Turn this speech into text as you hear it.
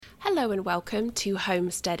Hello and welcome to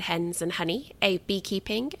Homestead Hens and Honey, a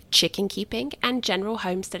beekeeping, chicken keeping, and general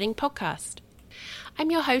homesteading podcast.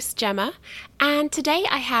 I'm your host, Gemma, and today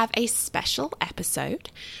I have a special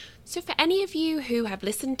episode. So for any of you who have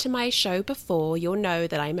listened to my show before, you'll know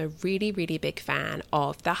that I'm a really big fan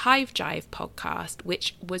of the Hive Jive podcast,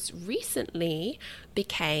 which was recently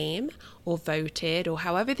became, or voted, or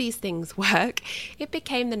however these things work, it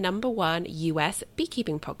became the #1 US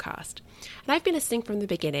beekeeping podcast. And I've been listening from the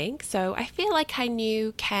beginning, so I feel like I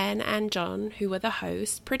knew Ken and John, who were the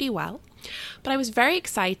hosts, pretty well. But I was very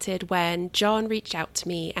excited when John reached out to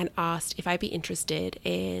me and asked if I'd be interested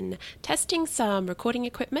in testing some recording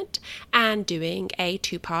equipment and doing a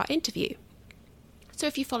 2-part interview. So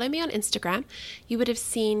if you follow me on Instagram, you would have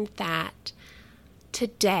seen that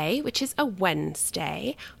today, which is a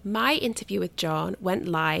Wednesday, my interview with John went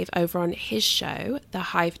live over on his show, the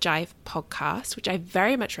Hive Jive podcast, which I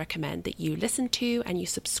very much recommend that you listen to and you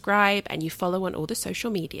subscribe and you follow on all the social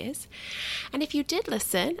medias. And if you did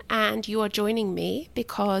listen and you are joining me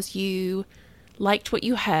because you liked what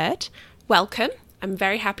you heard, welcome. I'm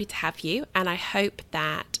very happy to have you, and I hope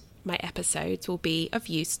that my episodes will be of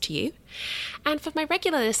use to you. And for my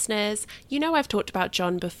regular listeners, you know I've talked about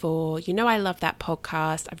John before. You know I love that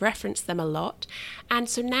podcast. I've referenced them a lot. And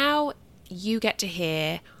so now you get to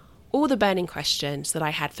hear all the burning questions that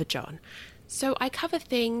I had for John. So I cover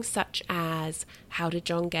things such as, how did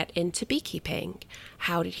John get into beekeeping?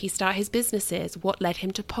 How did he start his businesses? What led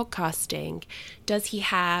him to podcasting? Does he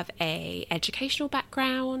have an educational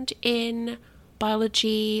background in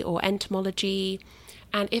biology or entomology?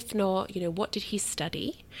 And if not, what did he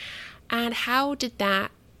study? And how did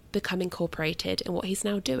that become incorporated in what he's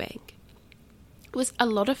now doing? It was a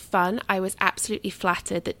lot of fun. I was absolutely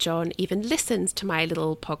flattered that John even listens to my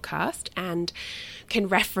little podcast and can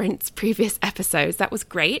reference previous episodes. That was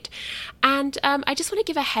great. And I just want to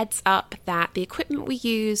give a heads up that the equipment we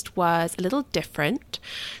used was a little different.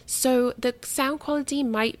 So the sound quality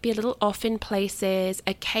might be a little off in places.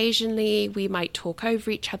 Occasionally we might talk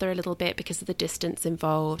over each other a little bit because of the distance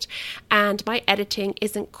involved. And my editing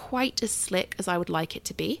isn't quite as slick as I would like it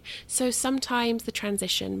to be. So sometimes the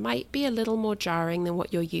transition might be a little more jarring than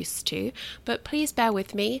what you're used to, but please bear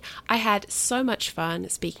with me. I had so much fun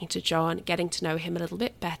speaking to John, getting to know him a little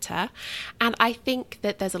bit better, and I think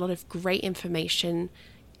that there's a lot of great information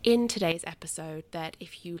in today's episode that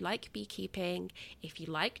if you like beekeeping, if you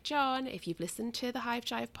like John, if you've listened to the Hive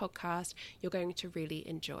Jive podcast, you're going to really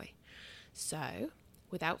enjoy. So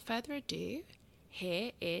without further ado,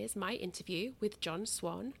 here is my interview with John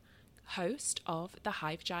Swan, host of the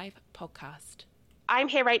Hive Jive podcast. I'm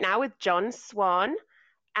here right now with John Swan,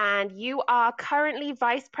 and you are currently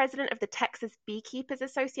Vice President of the Texas Beekeepers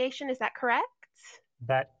Association. Is that correct?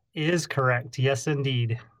 That is correct. Yes,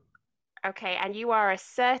 indeed. Okay, and you are a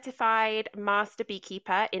certified master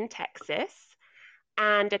beekeeper in Texas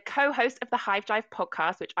and a co-host of the Hive Jive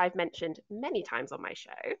podcast, which I've mentioned many times on my show.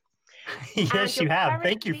 Yes, you have.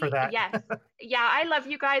 Thank you for that. Yes. Yeah, I love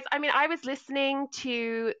you guys. I mean, I was listening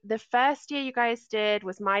to the first year you guys did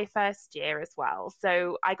was my first year as well.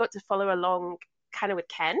 So I got to follow along kind of with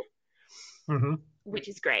Ken, which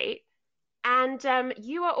is great. And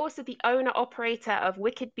you are also the owner operator of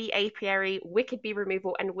Wicked Bee Apiary, Wicked Bee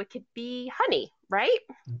Removal, and Wicked Bee Honey, right?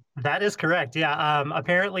 That is correct. Yeah.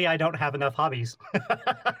 Apparently I don't have enough hobbies.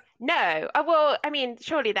 No. Well, I mean,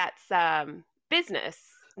 surely that's business,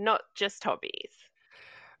 not just hobbies.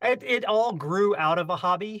 It all grew out of a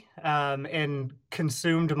hobby and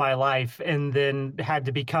consumed my life, and then had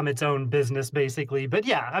to become its own business, basically. But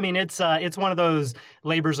yeah, I mean, it's one of those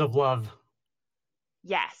labors of love.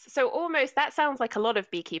 Yes. So almost that sounds like a lot of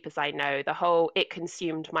beekeepers I know, the whole it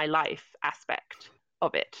consumed my life aspect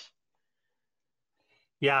of it.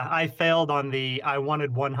 Yeah, I failed on I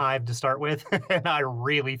wanted one hive to start with, and I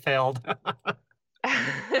really failed.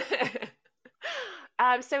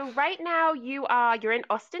 So right now you're in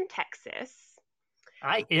Austin, Texas.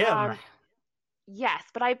 I am. Yes,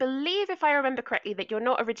 but I believe if I remember correctly that you're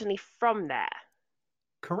not originally from there.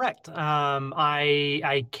 Correct.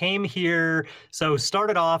 I came here, so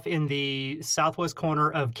started off in the southwest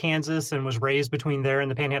corner of Kansas and was raised between there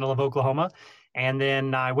and the Panhandle of Oklahoma. And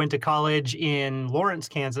then I went to college in Lawrence,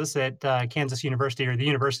 Kansas at Kansas University, or the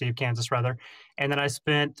University of Kansas, rather. And then I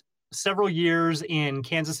spent several years in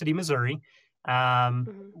Kansas City, Missouri.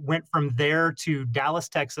 Went from there to Dallas,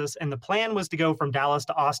 Texas. And the plan was to go from Dallas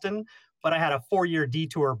to Austin, but I had a 4-year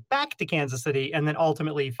detour back to Kansas City, and then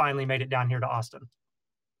ultimately finally made it down here to Austin.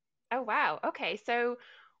 Oh, wow. Okay. So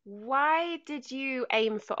why did you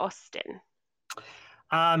aim for Austin?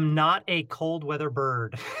 I'm not a cold weather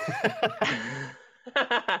bird.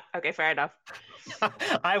 Okay, fair enough.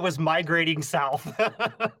 I was migrating south.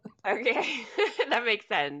 Okay, that makes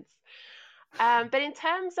sense. But in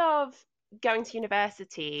terms of going to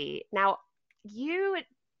university, now you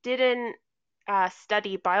didn't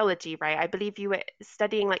study biology, right? I believe you were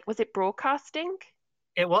studying like, was it broadcasting?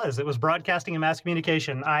 It was broadcasting and mass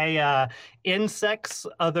communication. Insects,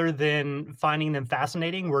 other than finding them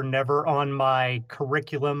fascinating, were never on my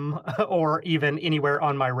curriculum or even anywhere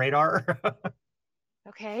on my radar.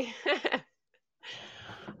 Okay.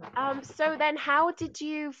 So then how did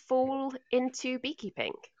you fall into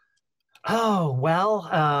beekeeping? Oh, well,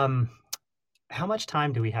 how much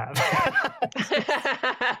time do we have?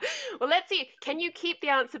 Well, let's see. Can you keep the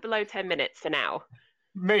answer below 10 minutes for now?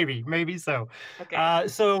 Maybe so. Okay.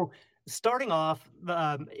 So starting off,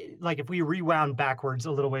 like if we rewound backwards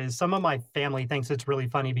a little ways, some of my family thinks it's really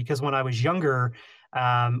funny because when I was younger,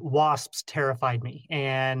 wasps terrified me,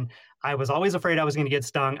 and I was always afraid I was going to get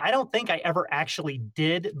stung. I don't think I ever actually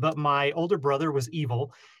did, but my older brother was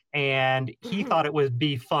evil, and he thought it would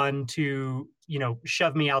be fun to,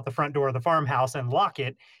 shove me out the front door of the farmhouse and lock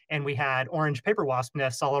it. And we had orange paper wasp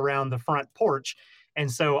nests all around the front porch. And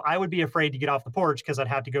so I would be afraid to get off the porch because I'd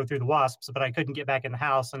have to go through the wasps, but I couldn't get back in the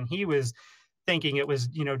house. And he was thinking it was,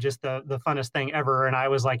 just the funnest thing ever. And I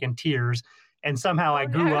was like in tears. And somehow Oh no. I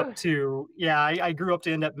grew up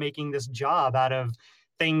to end up making this job out of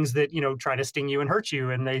things that, try to sting you and hurt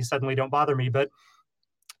you. And they suddenly don't bother me. But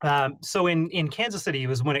so in Kansas City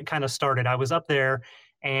was when it kind of started. I was up there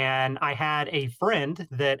and I had a friend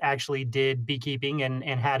that actually did beekeeping and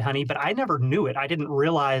had honey, but I never knew it. I didn't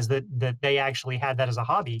realize that they actually had that as a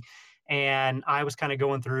hobby. And I was kind of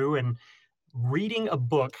going through and reading a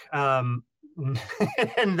book. And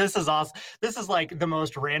this is awesome. This is like the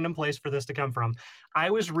most random place for this to come from.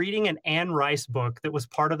 I was reading an Anne Rice book that was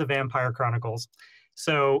part of the Vampire Chronicles.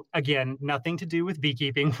 So again, nothing to do with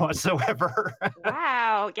beekeeping whatsoever.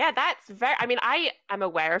 Wow. Yeah, that's very, I mean, I am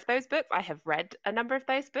aware of those books. I have read a number of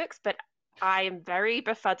those books, but I am very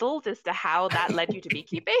befuddled as to how that led you to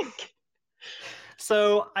beekeeping.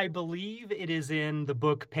 So I believe it is in the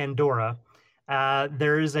book Pandora.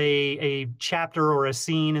 There is a chapter or a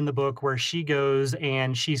scene in the book where she goes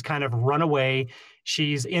and she's kind of run away.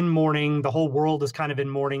 She's in mourning. The whole world is kind of in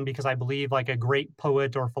mourning because I believe like a great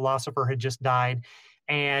poet or philosopher had just died.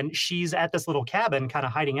 And she's at this little cabin kind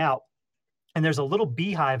of hiding out. And there's a little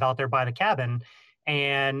beehive out there by the cabin.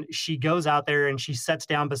 And she goes out there and she sits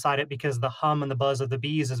down beside it because the hum and the buzz of the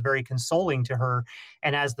bees is very consoling to her.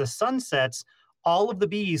 And as the sun sets, all of the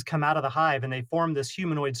bees come out of the hive and they form this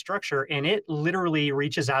humanoid structure, and it literally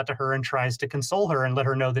reaches out to her and tries to console her and let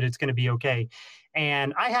her know that it's going to be okay.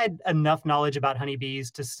 And I had enough knowledge about honeybees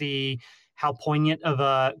to see how poignant of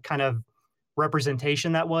a kind of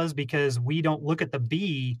representation that was, because we don't look at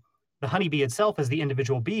the honeybee itself as the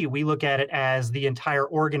individual bee. We look at it as the entire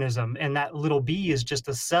organism, and that little bee is just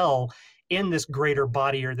a cell in this greater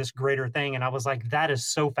body or this greater thing. And I was like, that is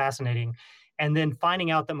so fascinating. And then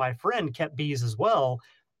finding out that my friend kept bees as well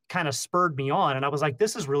kind of spurred me on. And I was like,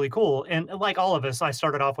 this is really cool. And like all of us, I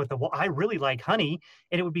started off with well, I really like honey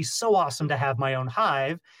and it would be so awesome to have my own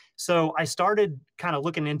hive. So I started kind of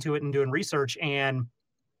looking into it and doing research. And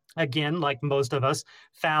again, like most of us,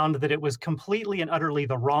 found that it was completely and utterly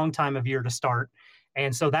the wrong time of year to start.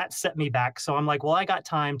 And so that set me back. So I'm like, well, I got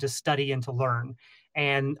time to study and to learn.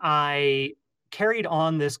 And I carried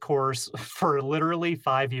on this course for literally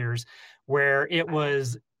 5 years, where it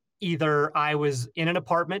was either I was in an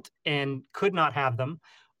apartment and could not have them,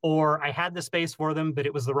 or I had the space for them, but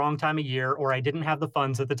it was the wrong time of year, or I didn't have the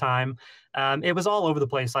funds at the time. It was all over the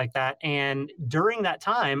place like that. And during that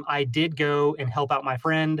time, I did go and help out my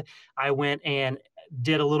friend. I went and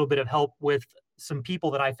did a little bit of help with some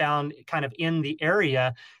people that I found kind of in the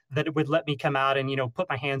area that would let me come out and, put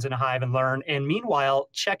my hands in a hive and learn. And meanwhile,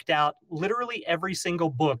 checked out literally every single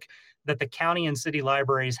book that the county and city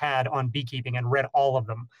libraries had on beekeeping and read all of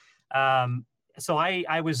them. So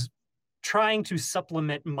I was trying to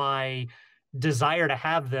supplement my desire to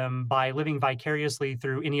have them by living vicariously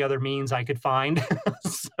through any other means I could find.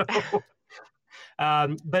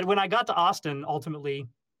 But when I got to Austin, ultimately,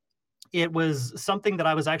 it was something that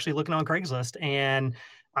I was actually looking on Craigslist, and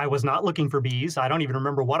I was not looking for bees. I don't even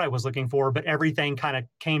remember what I was looking for, but everything kind of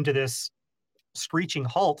came to this screeching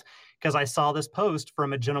halt because I saw this post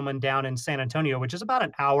from a gentleman down in San Antonio, which is about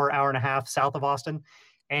an hour and a half south of Austin.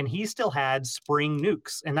 And he still had spring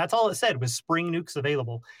nukes. And that's all it said was spring nukes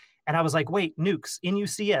available. And I was like, wait, nukes,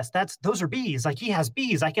 N-U-C-S, those are bees. Like, he has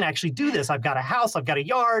bees. I can actually do this. I've got a house. I've got a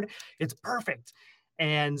yard. It's perfect.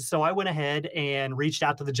 And so I went ahead and reached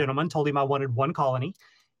out to the gentleman, told him I wanted one colony.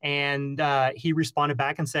 And he responded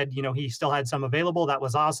back and said, he still had some available. That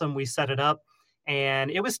was awesome. We set it up. And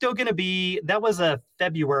it was still going to be, that was a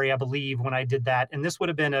February, I believe, when I did that. And this would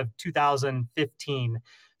have been of 2015.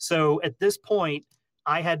 So at this point,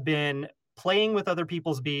 I had been playing with other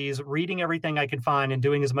people's bees, reading everything I could find and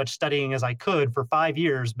doing as much studying as I could for 5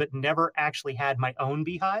 years, but never actually had my own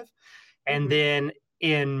beehive. And then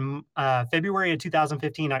in February of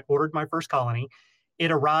 2015, I ordered my first colony. It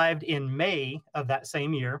arrived in May of that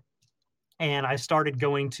same year. And I started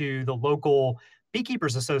going to the local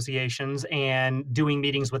beekeepers associations and doing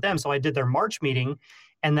meetings with them. So I did their March meeting,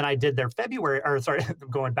 and then I did their I'm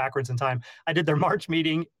going backwards in time. I did their March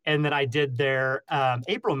meeting, and then I did their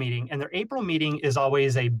April meeting. And their April meeting is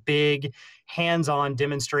always a big hands-on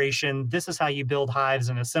demonstration. This is how you build hives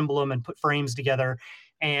and assemble them and put frames together.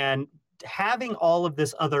 And having all of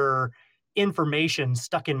this other information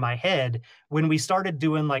stuck in my head, when we started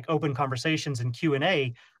doing like open conversations and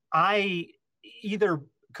Q&A, I either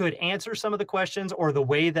could answer some of the questions, or the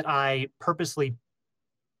way that I purposely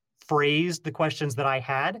phrased the questions that I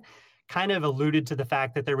had kind of alluded to the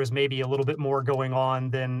fact that there was maybe a little bit more going on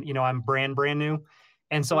than, I'm brand new.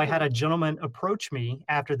 And so I had a gentleman approach me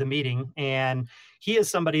after the meeting, and he is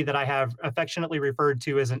somebody that I have affectionately referred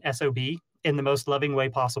to as an SOB in the most loving way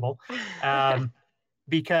possible,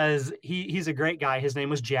 because he's a great guy. His name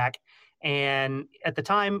was Jack. And at the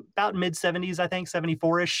time, about mid 70s, I think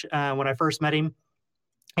 74-ish, when I first met him.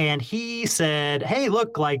 And he said, "Hey,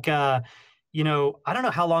 look, like, I don't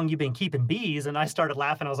know how long you've been keeping bees." And I started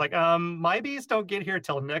laughing. I was like, my bees don't get here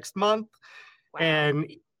till next month. Wow. And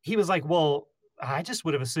he was like, "Well, I just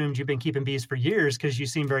would have assumed you've been keeping bees for years because you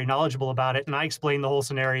seem very knowledgeable about it." And I explained the whole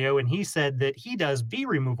scenario. And he said that he does bee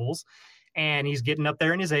removals, and he's getting up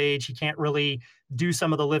there in his age. He can't really do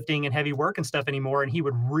some of the lifting and heavy work and stuff anymore. And he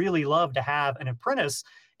would really love to have an apprentice,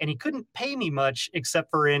 and he couldn't pay me much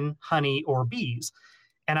except for in honey or bees.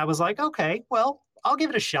 And I was like, "Okay, well, I'll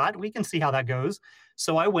give it a shot. We can see how that goes."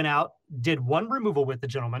 So I went out, did one removal with the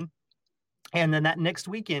gentleman. And then that next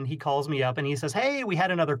weekend, he calls me up and he says, "Hey, we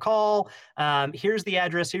had another call. Here's the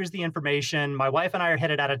address. Here's the information. My wife and I are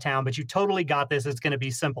headed out of town, but you totally got this. It's going to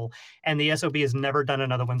be simple." And the SOB has never done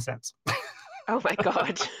another one since. Oh, my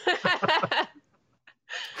God.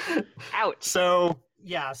 Ouch.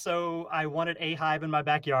 So I wanted a hive in my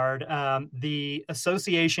backyard. The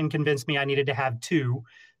association convinced me I needed to have two.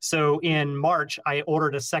 So in March, I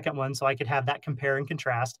ordered a second one so I could have that compare and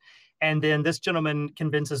contrast. And then this gentleman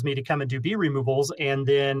convinces me to come and do bee removals, and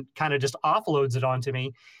then kind of just offloads it onto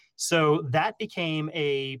me. So that became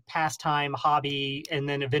a pastime hobby, and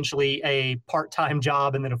then eventually a part-time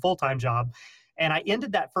job, and then a full-time job. And I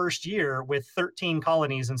ended that first year with 13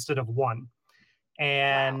 colonies instead of one.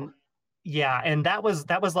 And wow. Yeah, and that was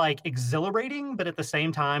like exhilarating, but at the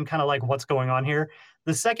same time, kind of like, what's going on here?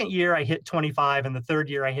 The second year I hit 25, and the third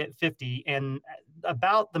year I hit 50. And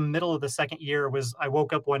about the middle of the second year I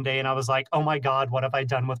woke up one day and I was like, "Oh my God, what have I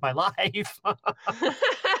done with my life?"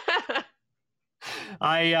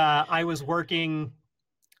 I was working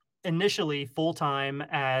initially full-time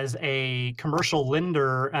as a commercial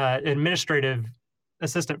lender, administrative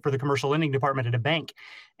assistant for the commercial lending department at a bank,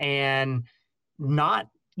 and not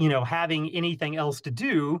having anything else to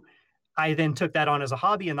do. I then took that on as a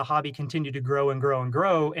hobby, and the hobby continued to grow and grow and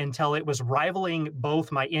grow until it was rivaling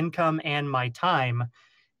both my income and my time.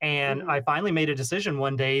 And I finally made a decision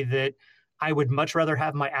one day that I would much rather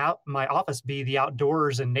have my office be the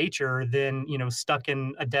outdoors and nature than, stuck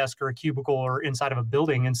in a desk or a cubicle or inside of a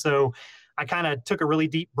building. And so I kind of took a really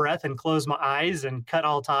deep breath and closed my eyes and cut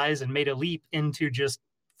all ties and made a leap into just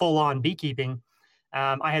full-on beekeeping.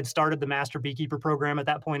 I had started the Master Beekeeper program at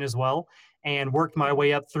that point as well, and worked my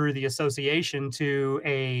way up through the association to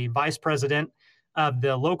a vice president of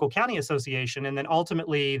the local county association, and then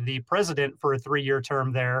ultimately the president for a 3-year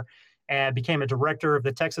term there, and became a director of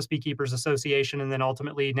the Texas Beekeepers Association, and then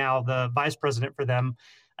ultimately now the vice president for them.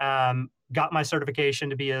 Got my certification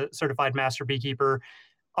to be a certified master beekeeper.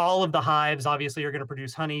 All of the hives obviously are going to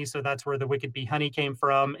produce honey, so that's where the Wicked Bee Honey came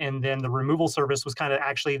from. And then the removal service was kind of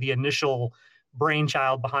actually the initial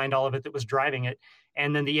brainchild behind all of it that was driving it.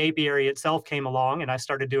 And then the apiary itself came along, and I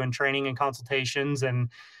started doing training and consultations, and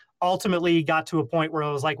ultimately got to a point where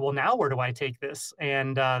I was like, well, now where do I take this?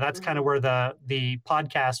 And that's kind of where the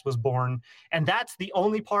podcast was born. And that's the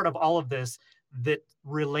only part of all of this that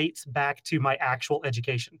relates back to my actual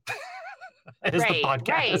education. Is the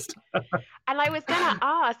podcast. Right. And I was going to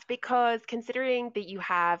ask, because considering that you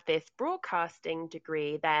have this broadcasting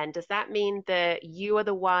degree, then does that mean that you are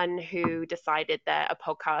the one who decided that a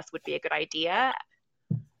podcast would be a good idea?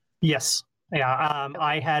 Yes. Yeah.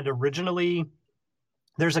 I had originally,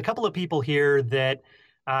 there's a couple of people here that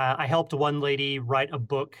I helped one lady write a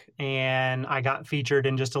book and I got featured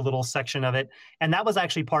in just a little section of it. And that was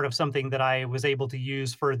actually part of something that I was able to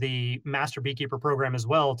use for the Master Beekeeper program as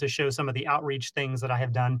well, to show some of the outreach things that I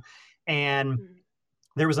have done. And Mm.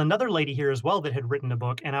 there was another lady here as well that had written a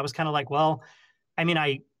book. And I was kind of like, well, I mean,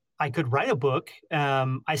 I could write a book.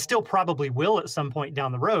 I still probably will at some point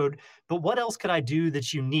down the road. But what else could I do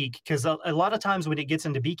that's unique? Because a lot of times when it gets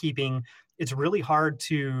into beekeeping, it's really hard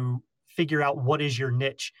to figure out what is your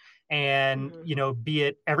niche. And, Mhm. be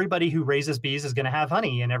it everybody who raises bees is going to have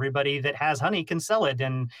honey, and everybody that has honey can sell it.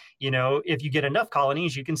 And, if you get enough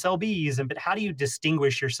colonies, you can sell bees. But how do you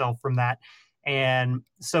distinguish yourself from that? And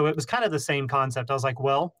so it was kind of the same concept. I was like,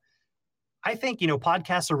 well, I think,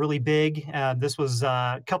 podcasts are really big. This was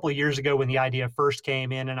a couple of years ago when the idea first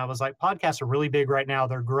came in, and I was like, podcasts are really big right now.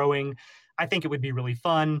 They're growing. I think it would be really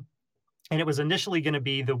fun. And it was initially going to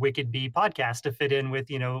be the Wicked Bee podcast to fit in with,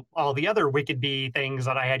 all the other Wicked Bee things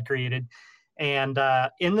that I had created. And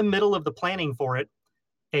in the middle of the planning for it,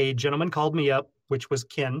 a gentleman called me up, which was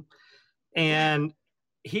Ken. And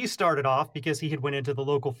he started off because he had went into the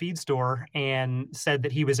local feed store and said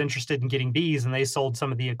that he was interested in getting bees, and they sold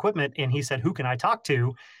some of the equipment. And he said, who can I talk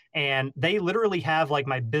to? And they literally have like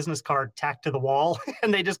my business card tacked to the wall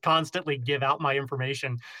and they just constantly give out my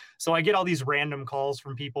information. So I get all these random calls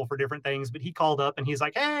from people for different things, but he called up and he's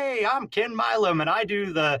like, hey, I'm Ken Milam and I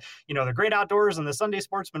do the Great Outdoors and the Sunday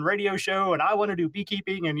Sportsman radio show. And I want to do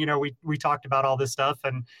beekeeping. And, we talked about all this stuff,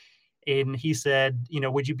 and he said,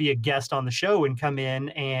 would you be a guest on the show and come in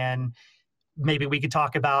and maybe we could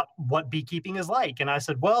talk about what beekeeping is like? And I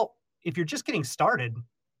said, well, if you're just getting started,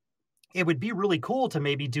 it would be really cool to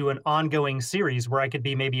maybe do an ongoing series where I could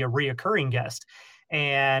be maybe a reoccurring guest.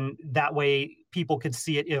 And that way people could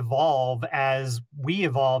see it evolve as we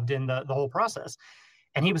evolved in the whole process.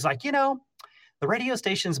 And he was like, the radio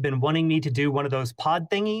station's been wanting me to do one of those pod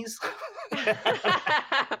thingies.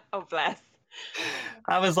 Oh, bless.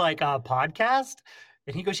 I was like, a podcast?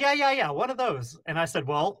 And he goes, yeah, one of those. And I said,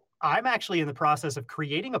 well, I'm actually in the process of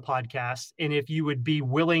creating a podcast. And if you would be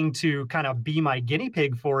willing to kind of be my guinea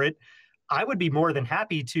pig for it, I would be more than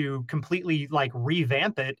happy to completely like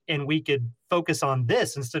revamp it and we could focus on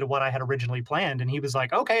this instead of what I had originally planned. And he was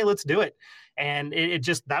like, okay, let's do it. And it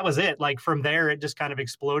just, that was it. Like from there, it just kind of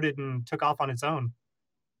exploded and took off on its own.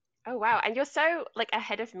 Oh, wow. And you're so like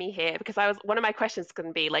ahead of me here, because one of my questions going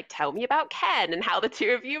to be like, tell me about Ken and how the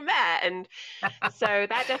two of you met. And so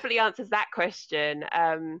that definitely answers that question.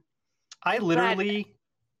 I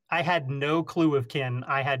had no clue of Ken.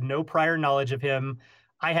 I had no prior knowledge of him.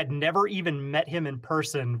 I had never even met him in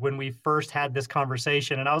person when we first had this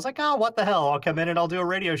conversation. And I was like, oh, what the hell? I'll come in and I'll do a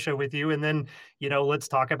radio show with you. And then, let's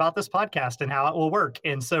talk about this podcast and how it will work.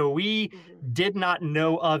 And so we did not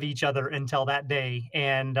know of each other until that day.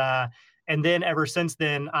 And then ever since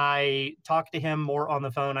then, I talk to him more on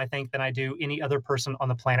the phone, I think, than I do any other person on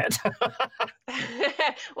the planet.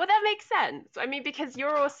 Well, that makes sense. I mean, because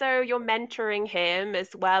you're mentoring him as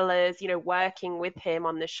well as, working with him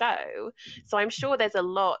on the show. So I'm sure there's a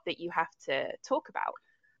lot that you have to talk about.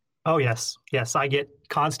 Oh, yes. Yes. I get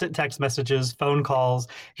constant text messages, phone calls.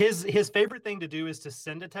 His favorite thing to do is to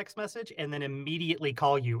send a text message and then immediately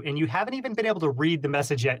call you. And you haven't even been able to read the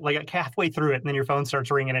message yet, like halfway through it. And then your phone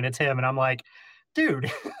starts ringing and it's him. And I'm like,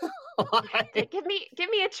 dude, give me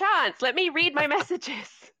a chance. Let me read my messages.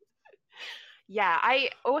 Yeah,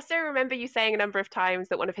 I also remember you saying a number of times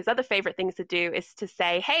that one of his other favorite things to do is to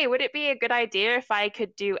say, hey, would it be a good idea if I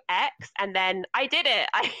could do X? And then I did it.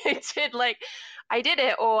 I did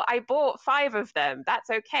it, or I bought 5 of them. That's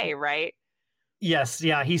okay, right? Yes.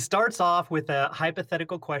 Yeah. He starts off with a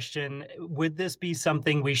hypothetical question. Would this be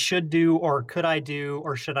something we should do, or could I do,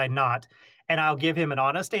 or should I not? And I'll give him an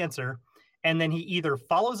honest answer. And then he either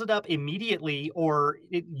follows it up immediately, or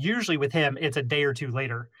usually with him, it's a day or two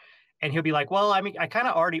later. And he'll be like, well, I mean, I kind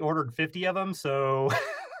of already ordered 50 of them. So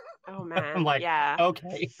Oh, man. I'm like, Yeah.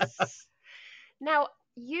 okay. Now,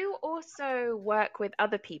 you also work with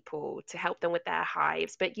other people to help them with their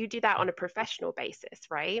hives, but you do that on a professional basis,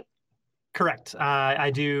 right? Correct. I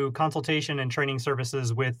do consultation and training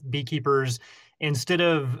services with beekeepers. Instead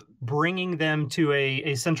of bringing them to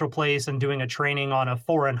a central place and doing a training on a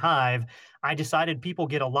foreign hive, I decided people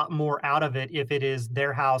get a lot more out of it if it is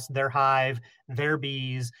their house, their hive, their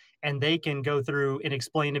bees, and they can go through and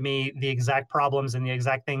explain to me the exact problems and the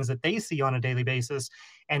exact things that they see on a daily basis.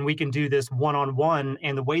 And we can do this one-on-one.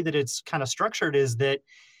 And the way that it's kind of structured is that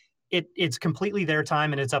it's completely their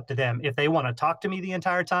time and it's up to them. If they want to talk to me the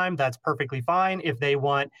entire time, that's perfectly fine. If they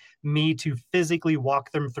want me to physically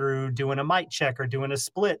walk them through doing a mite check or doing a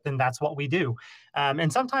split, then that's what we do.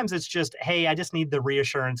 And sometimes it's just, hey, I just need the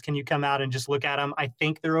reassurance. Can you come out and just look at them? I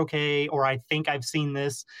think they're okay, or I think I've seen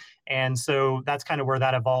this. And so that's kind of where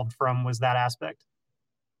that evolved from, was that aspect.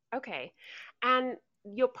 Okay. And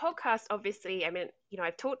your podcast, obviously, I mean,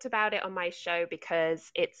 I've talked about it on my show because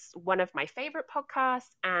it's one of my favorite podcasts.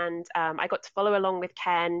 And I got to follow along with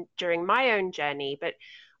Ken during my own journey. But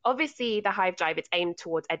obviously, the Hive Dive, it's aimed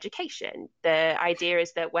towards education. The idea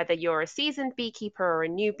is that whether you're a seasoned beekeeper or a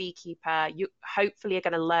new beekeeper, you hopefully are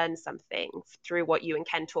going to learn something through what you and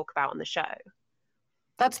Ken talk about on the show.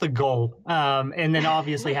 That's the goal. And then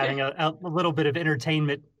obviously having a little bit of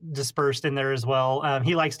entertainment dispersed in there as well.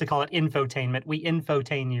 He likes to call it infotainment. We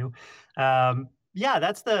infotain you. Yeah,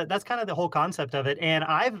 that's kind of the whole concept of it. And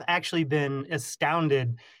I've actually been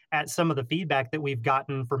astounded at some of the feedback that we've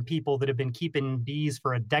gotten from people that have been keeping bees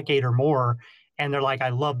for a decade or more. And they're like, I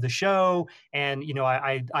love the show. And,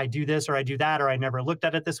 I do this or I do that, or I never looked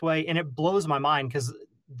at it this way. And it blows my mind, because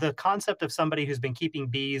the concept of somebody who's been keeping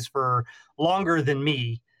bees for longer than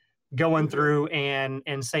me going through and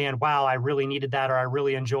saying, wow, I really needed that, or I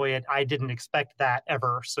really enjoy it. I didn't expect that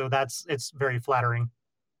ever. So it's very flattering.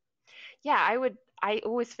 Yeah, I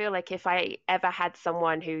always feel like if I ever had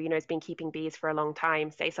someone who, has been keeping bees for a long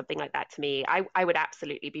time say something like that to me, I would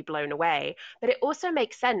absolutely be blown away. But it also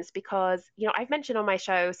makes sense because, I've mentioned on my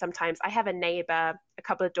show sometimes I have a neighbor a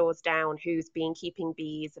couple of doors down who's been keeping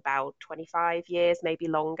bees about 25 years, maybe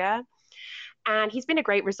longer. And he's been a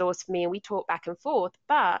great resource for me, and we talk back and forth.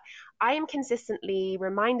 But I am consistently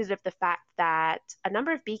reminded of the fact that a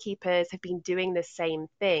number of beekeepers have been doing the same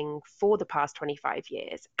thing for the past 25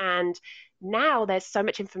 years. And now there's so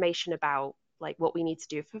much information about like what we need to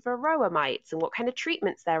do for varroa mites and what kind of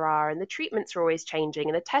treatments there are. And the treatments are always changing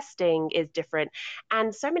and the testing is different.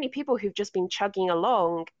 And so many people who've just been chugging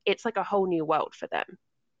along, it's like a whole new world for them.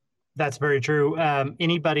 That's very true.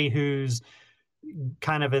 Anybody who's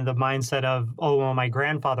kind of in the mindset of, oh, well, my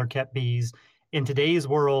grandfather kept bees. In today's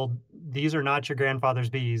world, these are not your grandfather's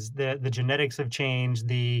bees. The genetics have changed,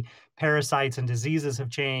 the parasites and diseases have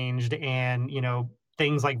changed, and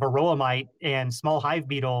things like varroa mite and small hive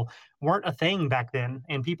beetle weren't a thing back then,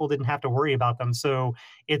 and people didn't have to worry about them. So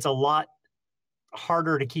it's a lot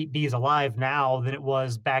harder to keep bees alive now than it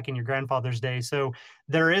was back in your grandfather's day. So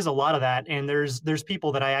there is a lot of that, and there's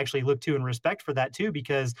people that I actually look to and respect for that too,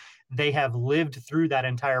 because they have lived through that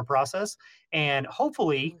entire process, and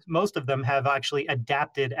hopefully most of them have actually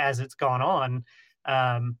adapted as it's gone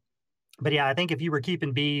on. But yeah, I think if you were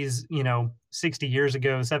keeping bees, 60 years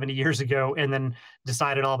ago, 70 years ago, and then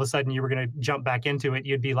decided all of a sudden you were going to jump back into it,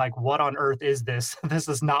 you'd be like, what on earth is this? This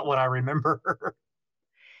is not what I remember.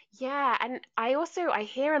 Yeah, and I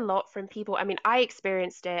hear a lot from people. I mean, I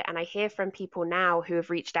experienced it, and I hear from people now who have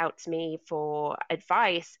reached out to me for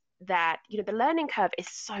advice that, the learning curve is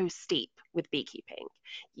so steep with beekeeping.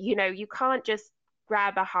 You can't just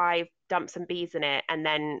grab a hive, dump some bees in it, and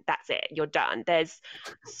then that's it, you're done. There's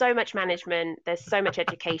so much management, there's so much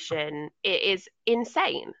education. It is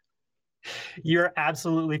insane. You're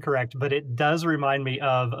absolutely correct, but it does remind me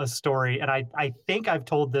of a story, and I think I've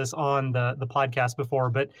told this on the podcast before,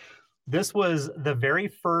 but this was the very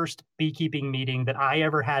first beekeeping meeting that I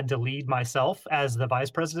ever had to lead myself as the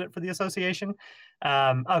vice president for the association,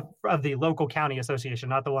 of the local county association,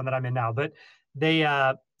 not the one that I'm in now. But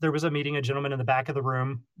there was a meeting, a gentleman in the back of the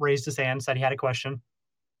room raised his hand, said he had a question,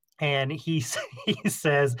 and he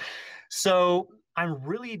says, so I'm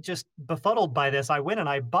really just befuddled by this. I went and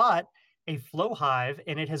I bought a flow hive,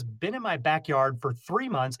 and it has been in my backyard for 3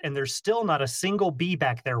 months, and there's still not a single bee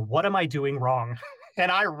back there. What am I doing wrong?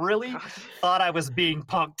 And I really thought I was being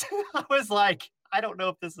punked. I was like, I don't know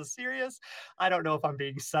if this is serious. I don't know if I'm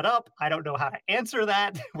being set up. I don't know how to answer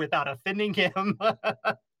that without offending him.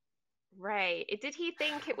 Right. Did he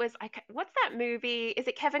think it was like, what's that movie? Is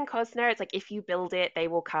it Kevin Costner? It's like, if you build it, they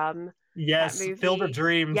will come. Yes. Field of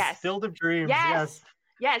Dreams. Yes. Field of Dreams. Yes.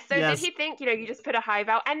 Yes. So yes. Did he think, you just put a hive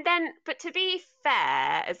out? And then, but to be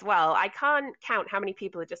fair as well, I can't count how many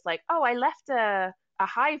people are just like, oh, I left a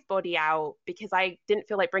hive body out because I didn't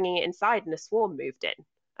feel like bringing it inside and a swarm moved in.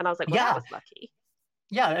 And I was like, well, that was lucky.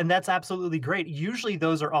 Yeah, and that's absolutely great. Usually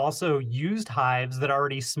those are also used hives that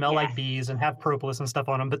already smell like bees and have propolis and stuff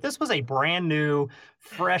on them. But this was a brand new,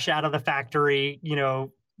 fresh out of the factory,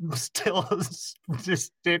 still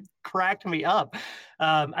just, it cracked me up.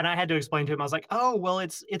 And I had to explain to him, I was like, oh, well,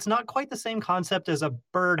 it's not quite the same concept as a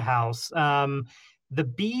birdhouse. The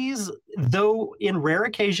bees, though in rare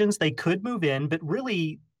occasions they could move in, but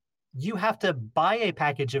really you have to buy a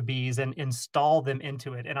package of bees and install them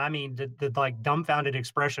into it. And I mean, the like dumbfounded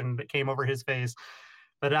expression that came over his face.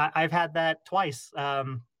 But I've had that twice.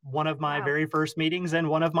 One of my Wow. very first meetings and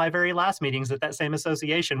one of my very last meetings at that same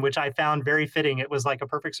association, which I found very fitting. It was like a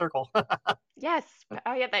perfect circle. Yes.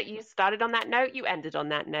 Oh, yeah, that you started on that note, you ended on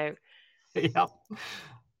that note. Yeah.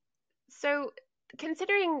 So,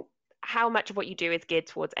 considering how much of what you do is geared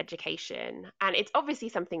towards education, and it's obviously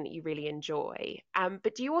something that you really enjoy,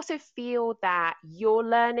 but do you also feel that you're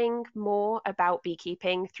learning more about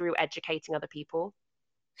beekeeping through educating other people?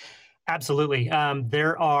 Absolutely.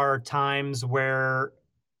 There are times where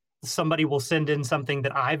somebody will send in something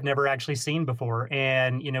that I've never actually seen before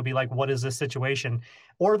and, be like, what is this situation?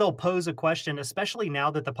 Or they'll pose a question, especially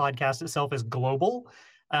now that the podcast itself is global.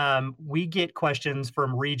 We get questions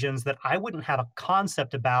from regions that I wouldn't have a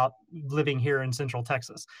concept about living here in Central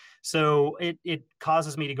Texas. So it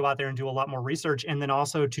causes me to go out there and do a lot more research, and then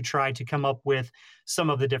also to try to come up with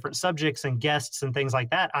some of the different subjects and guests and things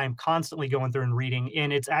like that. I'm constantly going through and reading,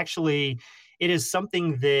 and it is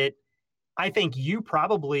something that I think you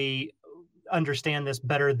probably understand this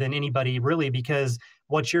better than anybody really, because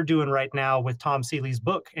what you're doing right now with Tom Seeley's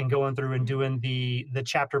book and going through and Mhm. doing the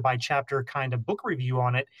chapter by chapter kind of book review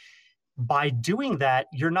on it, by doing that,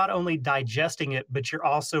 you're not only digesting it, but you're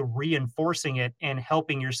also reinforcing it and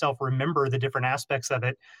helping yourself remember the different aspects of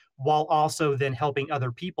it, while also then helping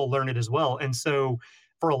other people learn it as well. And so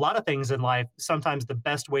for a lot of things in life, sometimes the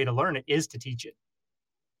best way to learn it is to teach it.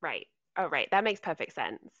 Right. Oh, right. That makes perfect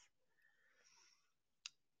sense.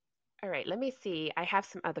 All right, let me see. I have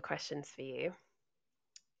some other questions for you.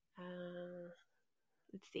 Uh,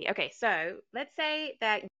 let's see. Okay, so let's say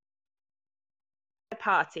that you're at a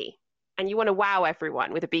party and you want to wow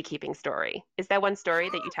everyone with a beekeeping story. Is there one story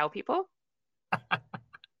that you tell people?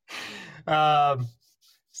 Um,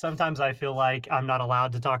 Sometimes I feel like I'm not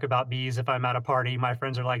allowed to talk about bees if I'm at a party. My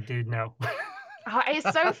friends are like, dude, no. Oh, I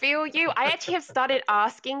so feel you. I actually have started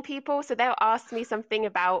asking people, so they'll ask me something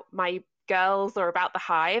about my girls or about the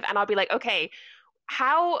hive, and I'll be like, okay,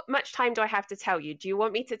 how much time do I have to tell you? Do you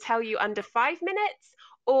want me to tell you under 5 minutes?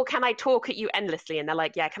 Or can I talk at you endlessly? And they're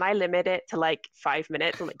like, yeah, can I limit it to like 5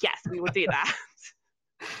 minutes? I'm like, yes, we will do that.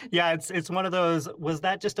 Yeah, it's one of those. Was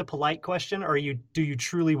that just a polite question, or do you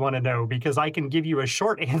truly want to know? Because I can give you a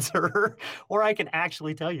short answer, or I can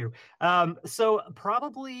actually tell you. So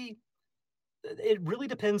probably it really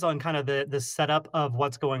depends on kind of the setup of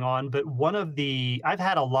what's going on. But I've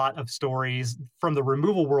had a lot of stories from the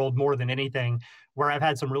removal world more than anything, where I've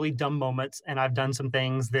had some really dumb moments and I've done some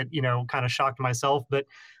things that kind of shocked myself. But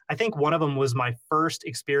I think one of them was my first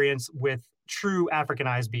experience with true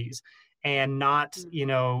Africanized bees, and not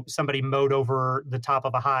somebody mowed over the top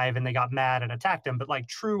of a hive and they got mad and attacked them, but like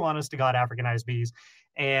true honest to god Africanized bees.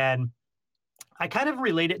 And I kind of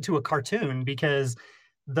relate it to a cartoon, because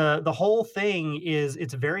the whole thing is,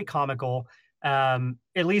 it's very comical. At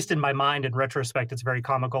least in my mind, in retrospect, it's very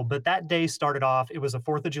comical. But that day started off. It was the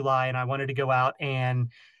 4th of July, and I wanted to go out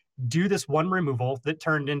and do this one removal that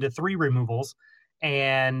turned into 3 removals.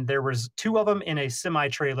 And there was 2 of them in a semi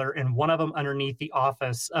trailer, and one of them underneath the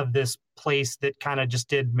office of this place that kind of just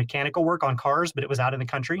did mechanical work on cars, but it was out in the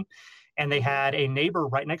country. And they Mhm. had a neighbor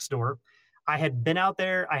right next door. I had been out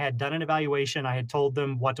there, I had done an evaluation, I had told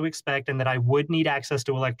them what to expect and that I would need access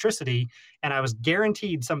to electricity. And I was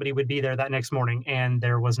guaranteed somebody would be there that next morning, and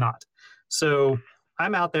there was not. So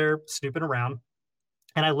I'm out there snooping around,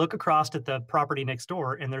 and I look across at the property next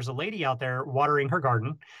door, and there's a lady out there watering her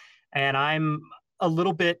garden. And I'm a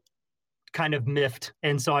little bit kind of miffed.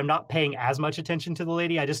 And so I'm not paying as much attention to the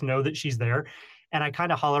lady. I just know that she's there. And I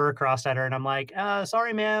kind of holler across at her, and I'm like,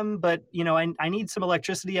 sorry, ma'am, but I need some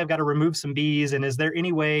electricity. I've got to remove some bees. And is there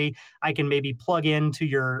any way I can maybe plug into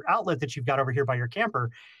your outlet that you've got over here by your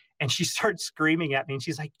camper? And she starts screaming at me, and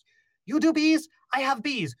she's like, you do bees? I have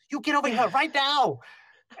bees. You get over here right now.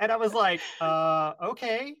 And I was like,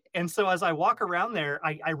 okay. And so as I walk around there,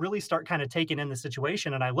 I really start kind of taking in the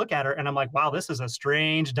situation, and I look at her and I'm like, wow, this is a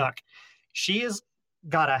strange duck. She has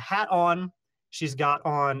got a hat on. She's got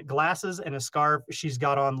on glasses and a scarf. She's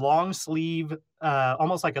got on long sleeve,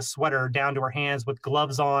 almost like a sweater down to her hands, with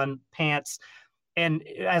gloves on, pants. And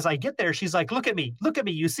as I get there, she's like, look at me, look at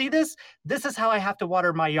me. You see this? This is how I have to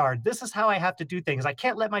water my yard. This is how I have to do things. I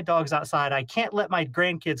can't let my dogs outside. I can't let my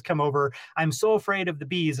grandkids come over. I'm so afraid of the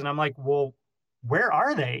bees. And I'm like, well, where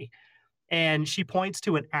are they? And she points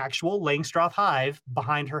to an actual Langstroth hive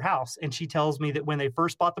behind her house. And she tells me that when they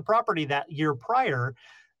first bought the property that year prior,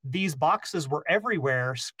 these boxes were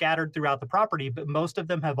everywhere, scattered throughout the property, but most of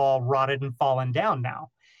them have all rotted and fallen down now.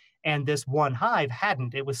 And this one hive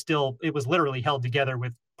hadn't. It was literally held together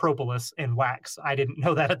with propolis and wax. I didn't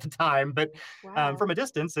know that at the time, but Wow. from a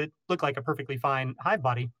distance, it looked like a perfectly fine hive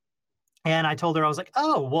body. And I told her, I was like,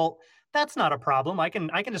 oh, well, that's not a problem. I can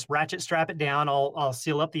just ratchet strap it down. I'll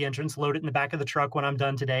seal up the entrance, load it in the back of the truck when I'm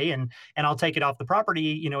done today, and I'll take it off the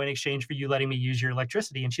property, in exchange for you letting me use your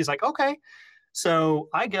electricity. And she's like, okay. So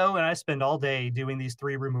I go and I spend all day doing these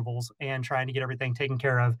 3 removals and trying to get everything taken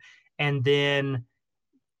care of. And then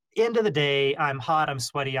end of the day, I'm hot, I'm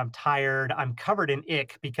sweaty, I'm tired, I'm covered in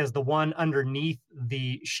ick because the one underneath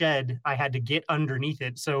the shed, I had to get underneath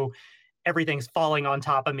it. So everything's falling on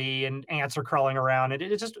top of me and ants are crawling around. And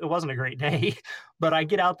it wasn't a great day. But I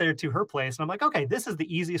get out there to her place and I'm like, okay, this is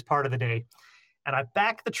the easiest part of the day. And I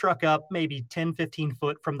back the truck up maybe 10, 15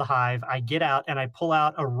 foot from the hive. I get out and I pull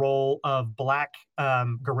out a roll of black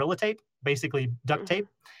Gorilla tape, basically duct tape,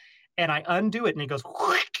 and I undo it and it goes,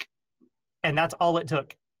 whoosh, and that's all it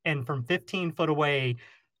took. And from 15 foot away,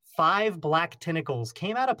 5 black tentacles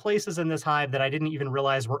came out of places in this hive that I didn't even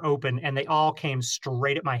realize were open, and they all came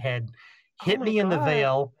straight at my head, Oh hit my me in the God.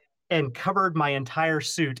 veil, and covered my entire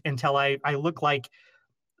suit until I looked like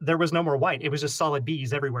there was no more white. It was just solid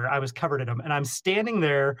bees everywhere. I was covered in them. And I'm standing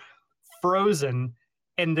there frozen.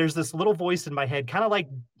 And there's this little voice in my head, kind of like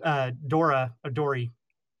Dora. Dory.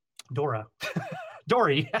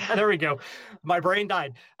 There we go. My brain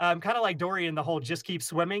died. Kind of like Dory in the whole just keep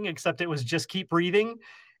swimming, except it was just keep breathing.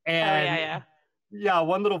 Oh yeah, And yeah. yeah,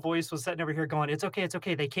 one little voice was sitting over here going, it's okay, it's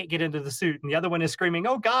okay. They can't get into the suit. And the other one is screaming,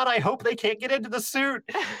 oh God, I hope they can't get into the suit.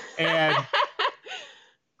 And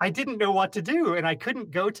I didn't know what to do. And I couldn't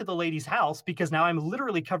go to the lady's house because now I'm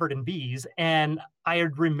literally covered in bees. And I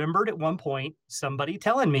had remembered at one point somebody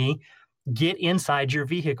telling me, get inside your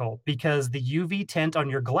vehicle because the UV tint on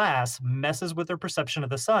your glass messes with their perception of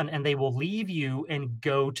the sun and they will leave you and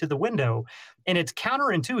go to the window. And it's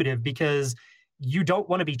counterintuitive because you don't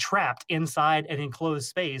want to be trapped inside an enclosed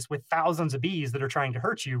space with thousands of bees that are trying to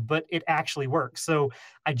hurt you, but it actually works. So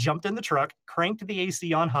I jumped in the truck, cranked the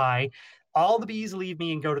AC on high. All the bees leave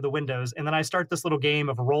me and go to the windows. And then I start this little game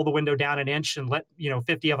of roll the window down an inch and let,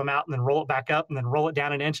 50 of them out and then roll it back up and then roll it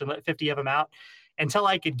down an inch and let 50 of them out until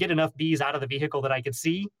I could get enough bees out of the vehicle that I could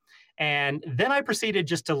see. And then I proceeded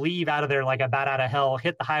just to leave out of there like a bat out of hell,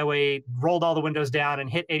 hit the highway, rolled all the windows down and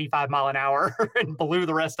hit 85 mile an hour and blew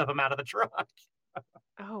the rest of them out of the truck.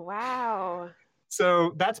 Oh wow.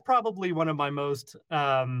 So that's probably one of my most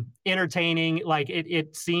entertaining. Like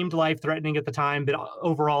it seemed life threatening at the time, but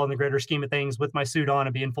overall, in the greater scheme of things, with my suit on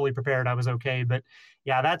and being fully prepared, I was okay. But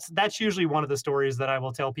yeah, that's usually one of the stories that I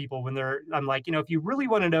will tell people when I'm like, if you really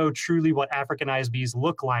want to know truly what Africanized bees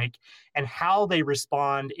look like and how they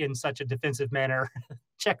respond in such a defensive manner,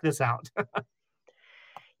 check this out.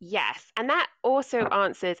 Yes. And that also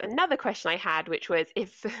answers another question I had, which was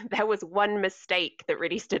if there was one mistake that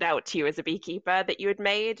really stood out to you as a beekeeper that you had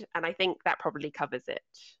made. And I think that probably covers it.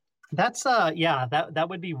 That's yeah, that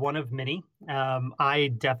would be one of many.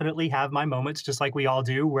 I definitely have my moments, just like we all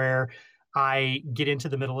do, where I get into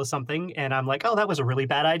the middle of something and I'm like, oh, that was a really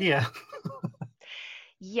bad idea.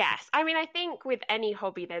 Yes. I mean, I think with any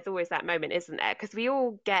hobby, there's always that moment, isn't there? Because we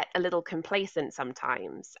all get a little complacent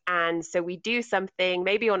sometimes. And so we do something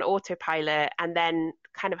maybe on autopilot, and then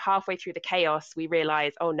kind of halfway through the chaos, we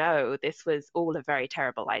realize, oh no, this was all a very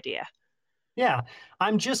terrible idea. Yeah,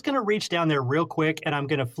 I'm just gonna reach down there real quick and I'm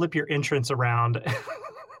gonna flip your entrance around.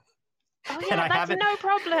 Oh, And yeah, I that's haven't, no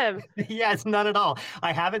problem. yeah, it's none at all.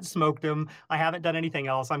 I haven't smoked them. I haven't done anything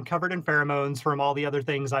else. I'm covered in pheromones from all the other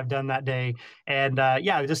things I've done that day. And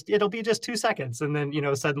yeah, it'll be just 2 seconds. And then,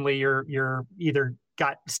 suddenly you're either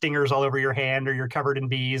got stingers all over your hand or you're covered in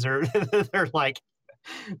bees or they're like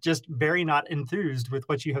just very not enthused with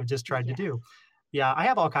what you have just tried to Yes. do. Yeah, I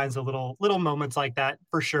have all kinds of little moments like that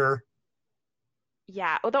for sure.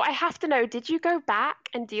 Yeah. Although I have to know, did you go back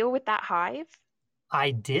and deal with that hive?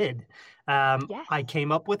 I did. Yes. I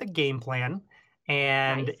came up with a game plan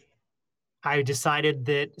and Nice. I decided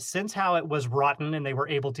that since how it was rotten and they were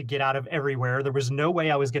able to get out of everywhere, there was no way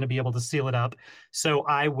I was going to be able to seal it up. So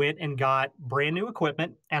I went and got brand new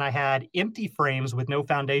equipment and I had empty frames with no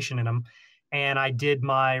foundation in them. And I did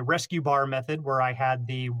my rescue bar method where I had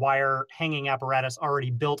the wire hanging apparatus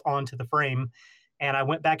already built onto the frame. And I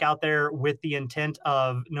went back out there with the intent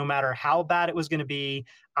of no matter how bad it was going to be,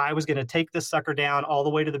 I was going to take this sucker down all the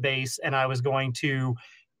way to the base and I was going to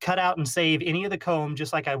cut out and save any of the comb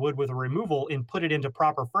just like I would with a removal and put it into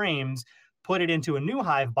proper frames, put it into a new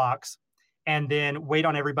hive box, and then wait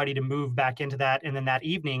on everybody to move back into that. And then that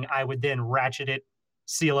evening, I would then ratchet it,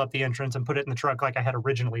 seal up the entrance, and put it in the truck like I had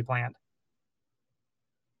originally planned.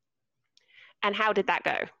 And how did that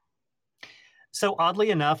go? So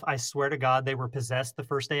oddly enough, I swear to God, they were possessed the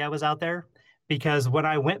first day I was out there because when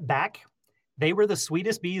I went back, they were the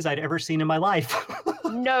sweetest bees I'd ever seen in my life.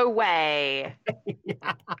 No way.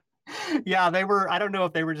 Yeah. Yeah, they were. I don't know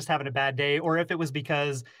if they were just having a bad day or if it was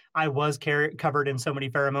because I was covered in so many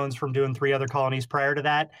pheromones from doing 3 other colonies prior to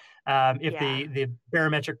that. If Yeah. the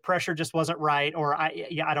barometric pressure just wasn't right, or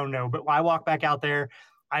I don't know. But I walked back out there.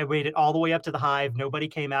 I waited all the way up to the hive. Nobody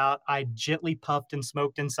came out. I gently puffed and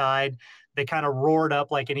smoked inside. They kind of roared up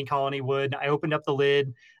like any colony would. I opened up the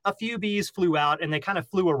lid. A few bees flew out and they kind of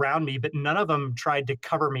flew around me, but none of them tried to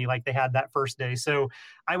cover me like they had that first day. So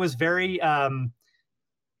I was very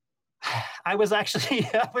I was actually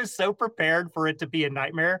I was so prepared for it to be a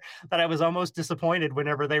nightmare that I was almost disappointed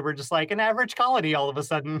whenever they were just like an average colony all of a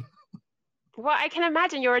sudden. Well, I can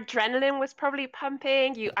imagine your adrenaline was probably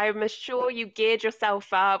pumping. I'm sure you geared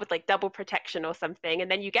yourself up with like double protection or something,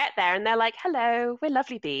 and then you get there and they're like, "Hello, we're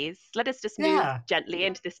lovely bees. Let us just move Yeah. gently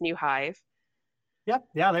into this new hive." Yep.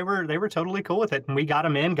 Yeah, they were totally cool with it. And we got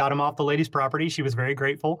them in, got them off the lady's property. She was very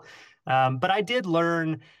grateful. But I did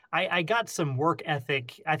learn, I got some work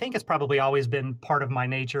ethic. I think it's probably always been part of my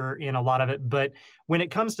nature in a lot of it. But when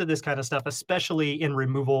it comes to this kind of stuff, especially in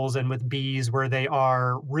removals and with bees where they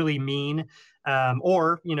are really mean,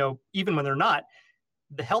 or, even when they're not,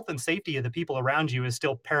 the health and safety of the people around you is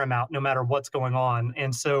still paramount no matter what's going on.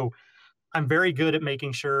 And so I'm very good at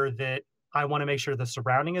making sure that I want to make sure the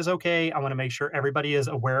surrounding is okay. I want to make sure everybody is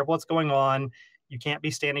aware of what's going on. You can't be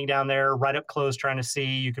standing down there right up close trying to see.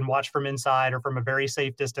 You can watch from inside or from a very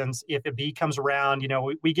safe distance. If a bee comes around,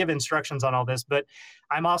 we give instructions on all this, but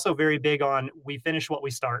I'm also very big on we finish what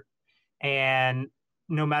we start. And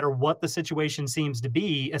no matter what the situation seems to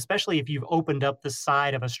be, especially if you've opened up the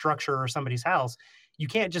side of a structure or somebody's house, you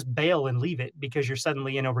can't just bail and leave it because you're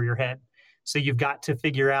suddenly in over your head. So you've got to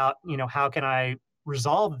figure out, how can I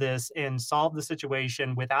resolve this and solve the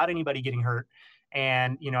situation without anybody getting hurt?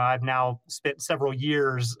 And, I've now spent several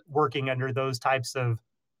years working under those types of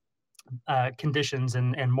conditions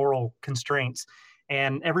and moral constraints.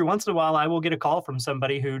 And every once in a while, I will get a call from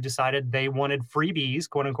somebody who decided they wanted freebies,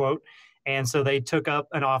 quote unquote. And so they took up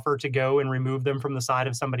an offer to go and remove them from the side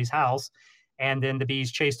of somebody's house. And then the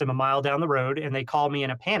bees chased them a mile down the road and they call me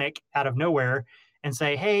in a panic out of nowhere and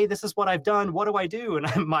say, "Hey, this is what I've done. What do I do?"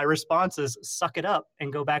 And my response is, "Suck it up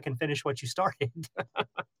and go back and finish what you started."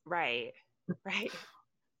 Right. Right.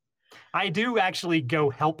 I do actually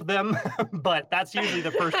go help them, but that's usually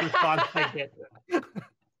the first response they get.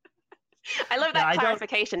 I love Yeah, that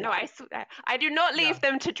clarification. No, I do not leave Yeah.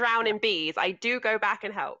 them to drown in bees. I do go back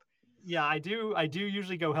and help. Yeah, I do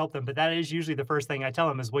usually go help them, but that is usually the first thing I tell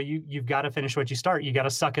them is, well, you've got to finish what you start. You got to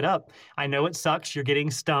suck it up. I know it sucks. You're getting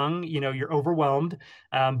stung. You're overwhelmed,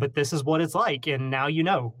 but this is what it's like, and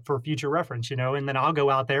now for future reference. And then I'll go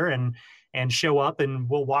out there and show up, and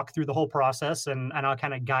we'll walk through the whole process, and I'll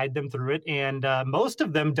kind of guide them through it. And most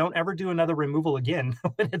of them don't ever do another removal again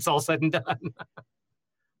when it's all said and done.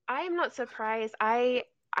 I am not surprised. I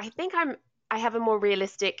think I have a more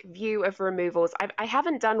realistic view of removals. I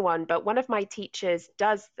haven't done one, but one of my teachers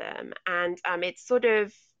does them, and it's sort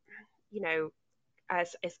of, you know,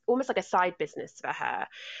 as it's almost like a side business for her.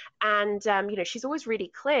 And she's always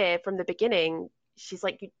really clear from the beginning. She's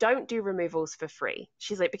like, you don't do removals for free.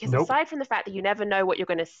 She's like, because Nope. aside from the fact that you never know what you're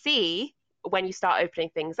going to see when you start opening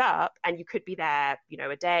things up, and you could be there,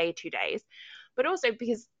 a day, 2 days, but also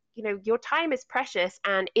because your time is precious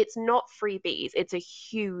and it's not freebies. It's a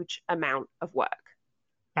huge amount of work.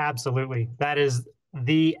 Absolutely. That is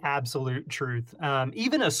the absolute truth.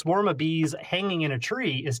 Even a swarm of bees hanging in a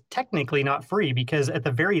tree is technically not free because, at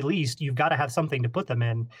the very least, you've got to have something to put them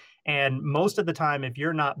in. And most of the time, if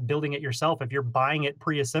you're not building it yourself, if you're buying it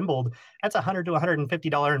pre-assembled, that's $100 to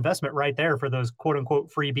 $150 investment right there for those quote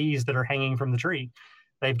unquote free bees that are hanging from the tree.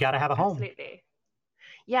 They've got to have a home. Absolutely.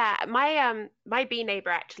 Yeah, my bee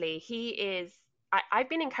neighbor actually, I've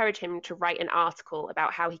been encouraging him to write an article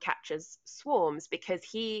about how he captures swarms because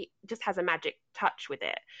he just has a magic touch with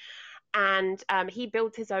it. And he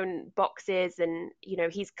builds his own boxes, and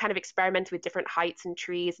he's kind of experimented with different heights and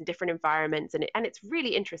trees and different environments, and it's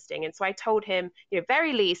really interesting. And so I told him,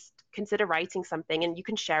 very least consider writing something, and you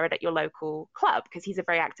can share it at your local club because he's a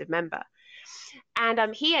very active member.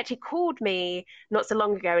 And he actually called me not so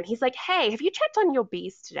long ago, and he's like, "Hey, have you checked on your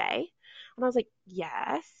bees today?" And I was like,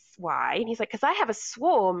 "Yes. Why?" And he's like, "Because I have a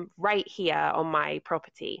swarm right here on my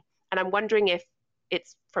property, and I'm wondering if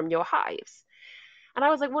it's from your hives." And I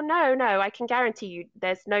was like, "Well, no, I can guarantee you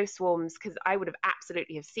there's no swarms because I would have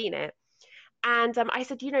absolutely have seen it." And I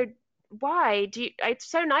said, "Why do you,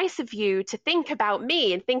 it's so nice of you to think about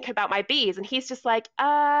me and think about my bees." And he's just like,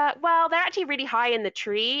 well, they're actually really high in the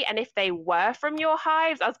tree. And if they were from your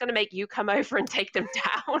hives, I was going to make you come over and take them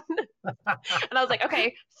down." And I was like,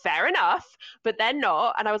 okay, fair enough, but they're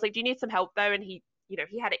not. And I was like, do you need some help though? And he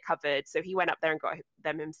had it covered. So he went up there and got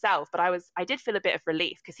them himself. But I did feel a bit of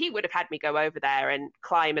relief because he would have had me go over there and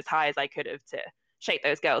climb as high as I could have to shake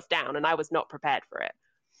those girls down. And I was not prepared for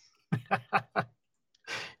it.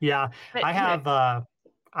 Yeah, But,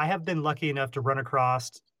 I have been lucky enough to run across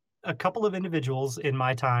a couple of individuals in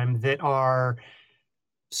my time that are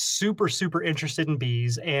super, super interested in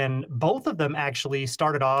bees. And both of them actually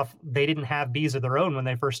started off, they didn't have bees of their own when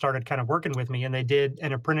they first started kind of working with me. And they did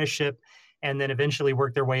an apprenticeship and then eventually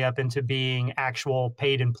worked their way up into being actual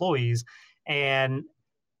paid employees. And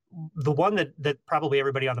the one that probably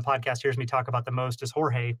everybody on the podcast hears me talk about the most is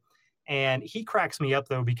Jorge. And he cracks me up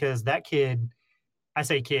though, because that kid, I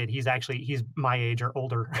say kid, he's my age or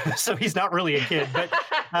older. So he's not really a kid,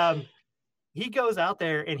 but he goes out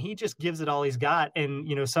there and he just gives it all he's got. And,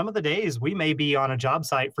 some of the days we may be on a job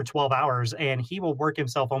site for 12 hours and he will work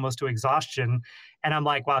himself almost to exhaustion. And I'm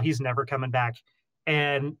like, wow, he's never coming back.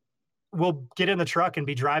 And we'll get in the truck and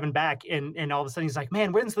be driving back. And all of a sudden he's like,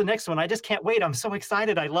 man, when's the next one? I just can't wait. I'm so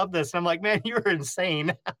excited. I love this. And I'm like, man, you're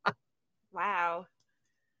insane. wow.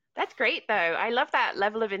 That's great though. I love that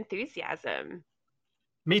level of enthusiasm.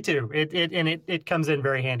 Me too. It comes in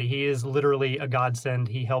very handy. He is literally a godsend.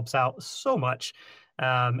 He helps out so much.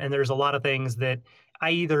 And there's a lot of things that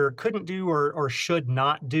I either couldn't do or should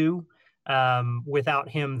not do without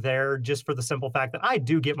him there, just for the simple fact that I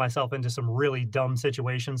do get myself into some really dumb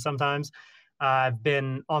situations sometimes. I've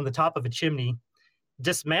been on the top of a chimney,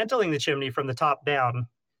 dismantling the chimney from the top down,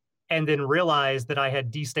 and then realized that I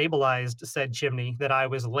had destabilized said chimney that I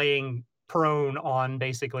was laying prone on,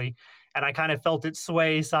 basically. And I kind of felt it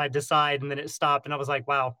sway side to side, and then it stopped. And I was like,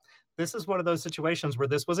 wow, this is one of those situations where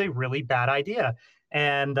this was a really bad idea.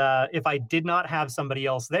 And if I did not have somebody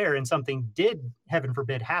else there and something did, heaven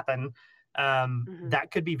forbid, happen, that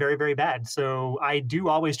could be very, very bad. So I do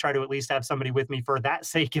always try to at least have somebody with me for that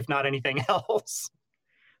sake, if not anything else.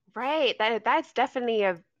 Right. That's definitely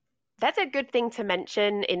that's a good thing to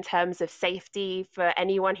mention in terms of safety for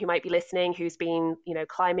anyone who might be listening who's been,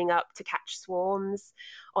 climbing up to catch swarms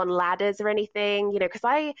on ladders or anything, because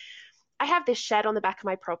I have this shed on the back of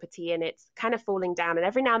my property and it's kind of falling down. And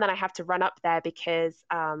every now and then I have to run up there because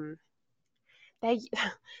the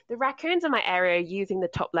raccoons in my area are using the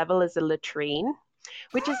top level as a latrine,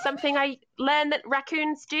 which is something I learned that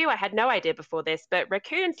raccoons do. I had no idea before this, but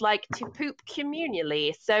raccoons like to poop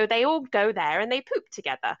communally. So they all go there and they poop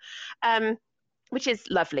together, which is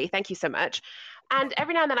lovely. Thank you so much. And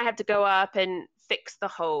every now and then I have to go up and fix the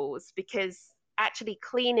holes because actually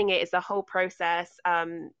cleaning it is a whole process.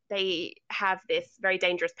 They have this very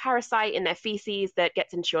dangerous parasite in their feces that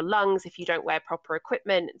gets into your lungs if you don't wear proper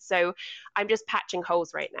equipment. So I'm just patching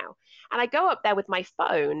holes right now. And I go up there with my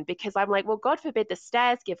phone because I'm like, well, God forbid the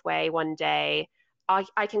stairs give way one day.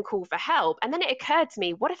 I can call for help. And then it occurred to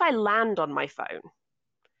me, what if I land on my phone?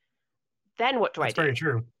 Then what do I do? That's very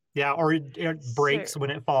true. Yeah, or it breaks when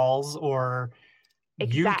it falls, or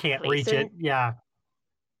you can't reach it. Yeah.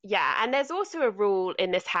 Yeah, and there's also a rule in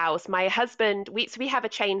this house. My husband, we have a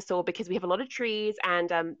chainsaw because we have a lot of trees and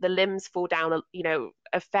the limbs fall down,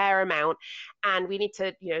 a fair amount, and we need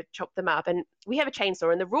to, chop them up. And we have a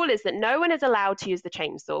chainsaw, and the rule is that no one is allowed to use the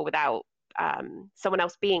chainsaw without someone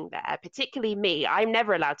else being there, particularly me. I'm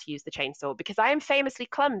never allowed to use the chainsaw because I am famously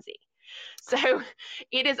clumsy. So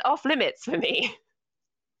it is off limits for me.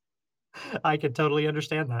 I could totally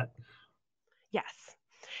understand that. Yes.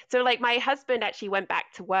 So like my husband actually went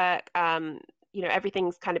back to work.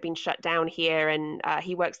 Everything's kind of been shut down here, and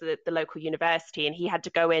he works at the local university, and he had to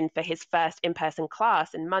go in for his first in-person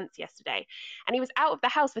class in months yesterday. And he was out of the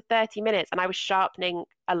house for 30 minutes, and I was sharpening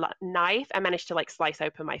a knife. I managed to slice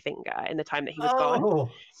open my finger in the time that he was gone.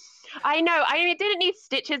 I know. I mean, it didn't need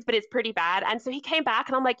stitches, but it's pretty bad. And so he came back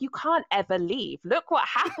and I'm like, you can't ever leave. Look what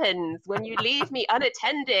happens when you leave me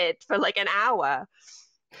unattended for an hour.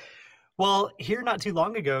 Well, here not too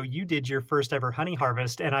long ago, you did your first ever honey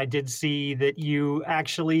harvest, and I did see that you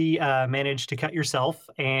actually managed to cut yourself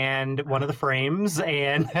and one of the frames.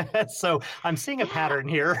 And so I'm seeing a pattern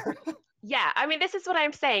here. Yeah. I mean, this is what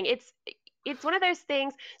I'm saying. It's one of those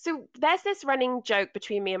things. So there's this running joke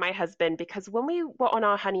between me and my husband because when we were on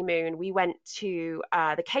our honeymoon, we went to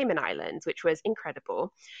the Cayman Islands, which was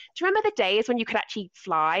incredible. Do you remember the days when you could actually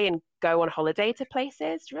fly and go on holiday to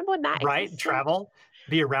places? Do you remember when that existed? Travel,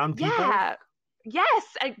 be around people? Yeah. Yes.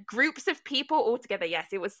 And groups of people all together. Yes,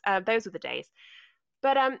 it was. Those were the days.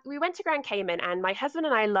 But we went to Grand Cayman, and my husband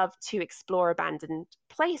and I love to explore abandoned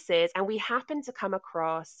places. And we happened to come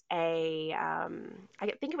across I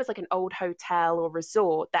think it was like an old hotel or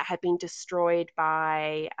resort that had been destroyed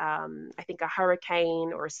by, I think, a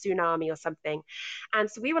hurricane or a tsunami or something. And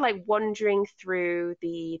so we were like wandering through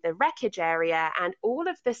the wreckage area, and all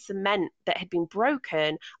of the cement that had been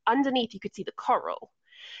broken, underneath you could see the coral.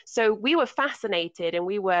 So we were fascinated, and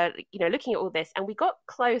we were, looking at all this, and we got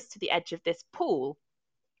close to the edge of this pool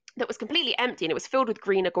that was completely empty, and it was filled with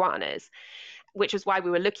green iguanas, which was why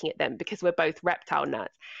we were looking at them, because we're both reptile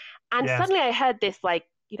nuts. And Yes. suddenly I heard this like,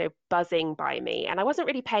 buzzing by me, and I wasn't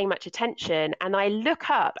really paying much attention. And I look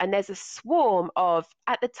up, and there's a swarm of,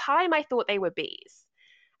 at the time, I thought they were bees.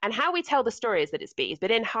 And how we tell the story is that it's bees, but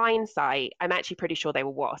in hindsight, I'm actually pretty sure they were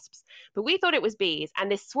wasps. But we thought it was bees,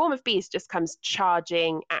 and this swarm of bees just comes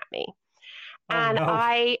charging at me. Oh And no.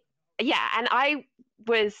 I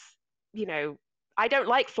was, you know, I don't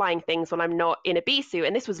like flying things when I'm not in a bee suit.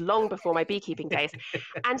 And this was long before my beekeeping days.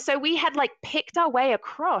 And so we had like picked our way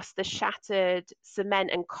across the shattered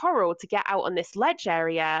cement and coral to get out on this ledge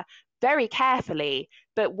area very carefully.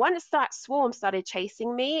 But once that swarm started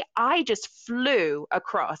chasing me, I just flew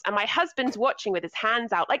across. And my husband's watching with his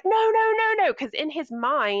hands out, like, no, no, no, no. Because in his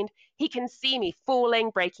mind, he can see me falling,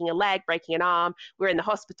 breaking a leg, breaking an arm. We're in the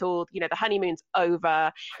hospital, the honeymoon's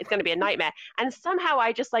over. It's going to be a nightmare. And somehow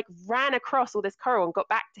I just like ran across all this coral and got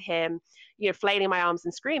back to him, flailing my arms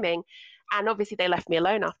and screaming. And obviously they left me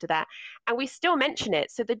alone after that. And we still mention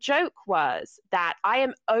it. So the joke was that I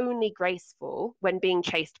am only graceful when being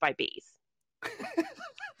chased by bees.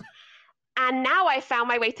 And now I found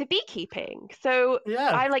my way to beekeeping. So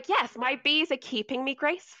Yeah. I'm like, yes, my bees are keeping me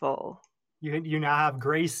graceful. You now have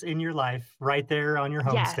grace in your life right there on your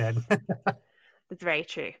homestead. Yes, that's very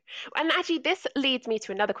true. And actually, this leads me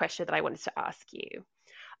to another question that I wanted to ask you,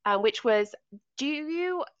 which was,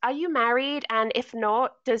 are you married? And if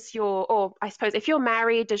not, or I suppose if you're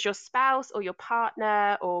married, does your spouse or your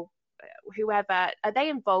partner or whoever, are they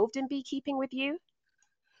involved in beekeeping with you?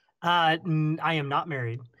 I am not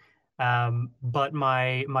married, but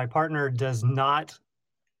my partner does not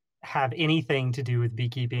have anything to do with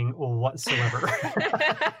beekeeping whatsoever.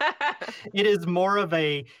 It is more of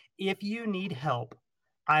a, if you need help,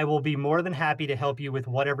 I will be more than happy to help you with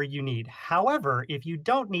whatever you need. However, if you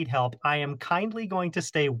don't need help, I am kindly going to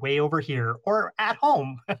stay way over here or at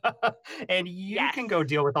home, and you Yes. can go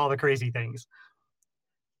deal with all the crazy things.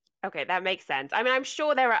 Okay, that makes sense. I mean, I'm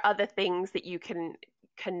sure there are other things that you can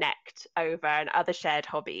connect over and other shared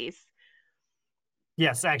hobbies.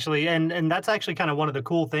 Yes, actually, and that's actually kind of one of the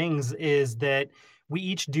cool things is that we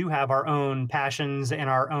each do have our own passions and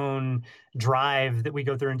our own drive that we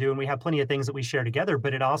go through and do, and we have plenty of things that we share together.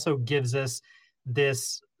 But it also gives us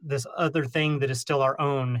this other thing that is still our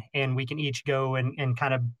own, and we can each go and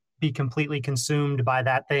kind of be completely consumed by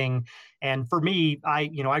that thing. And for me, I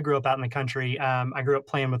grew up out in the country. I grew up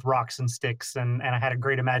playing with rocks and sticks, and I had a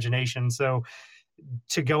great imagination. So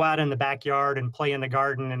to go out in the backyard and play in the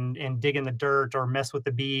garden and dig in the dirt or mess with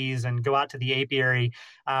the bees and go out to the apiary.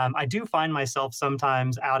 I do find myself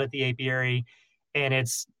sometimes out at the apiary, and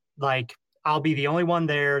it's like I'll be the only one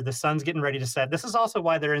there. The sun's getting ready to set. This is also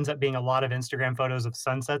why there ends up being a lot of Instagram photos of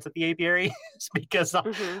sunsets at the apiary, because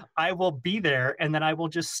I will be there and then I will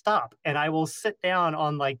just stop and I will sit down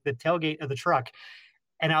on like the tailgate of the truck,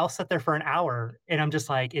 and I'll sit there for an hour and I'm just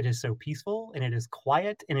like, it is so peaceful and it is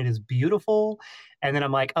quiet and it is beautiful. And then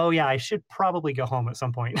I'm like, oh yeah, I should probably go home at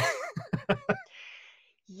some point.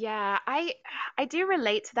 Yeah, I do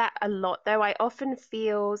relate to that a lot though. I often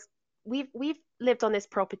feel we've lived on this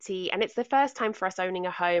property, and it's the first time for us owning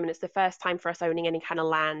a home, and it's the first time for us owning any kind of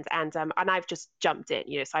land, and I've just jumped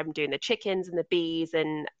in, so I'm doing the chickens and the bees,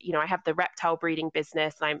 and I have the reptile breeding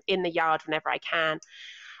business, and I'm in the yard whenever I can.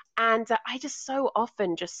 And I just so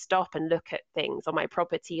often just stop and look at things on my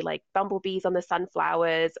property, like bumblebees on the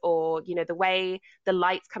sunflowers, or, the way the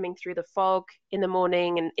light's coming through the fog in the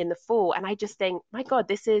morning and in the fall. And I just think, my God,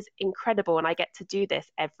 this is incredible. And I get to do this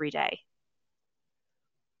every day.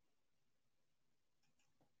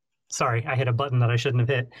 Sorry, I hit a button that I shouldn't have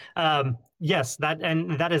hit. Yes,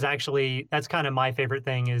 that is actually, that's kind of my favorite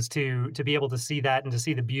thing, is to be able to see that and to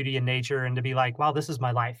see the beauty in nature and to be like, wow, this is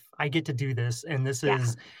my life. I get to do this, and this Yeah.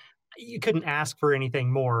 is, you couldn't ask for anything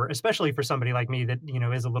more, especially for somebody like me that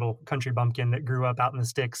is a little country bumpkin that grew up out in the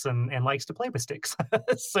sticks and likes to play with sticks.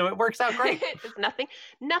 So it works out great. There's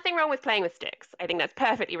nothing wrong with playing with sticks. I think that's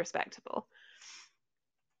perfectly respectable.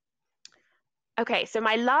 Okay, so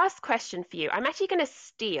my last question for you, I'm actually going to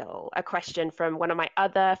steal a question from one of my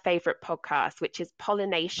other favorite podcasts, which is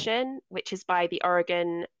Pollination, which is by the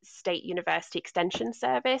Oregon State University Extension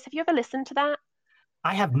Service. Have you ever listened to that?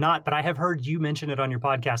 I have not, but I have heard you mention it on your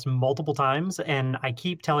podcast multiple times, and I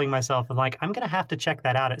keep telling myself, I'm like, I'm gonna have to check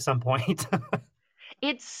that out at some point.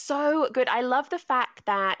 It's so good. I love the fact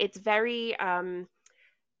that it's very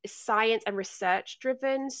science and research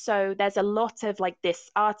driven. So there's a lot of like this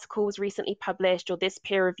article was recently published or this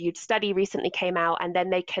peer reviewed study recently came out, and then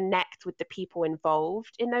they connect with the people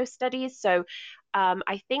involved in those studies. So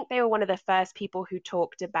I think they were one of the first people who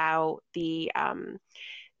talked about the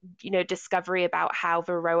discovery about how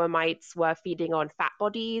varroa mites were feeding on fat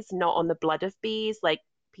bodies, not on the blood of bees, like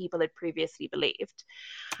people had previously believed.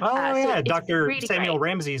 Oh So yeah, it's Dr. really Samuel great.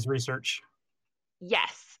 Ramsey's research.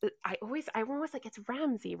 Yes, I'm always like it's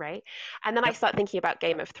Ramsey, right? And then I Yep, start thinking about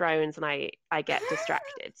Game of Thrones and I get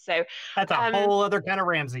distracted. So that's a um whole other kind of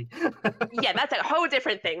Ramsey. yeah, that's a whole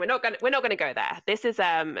different thing. We're not gonna go there. This is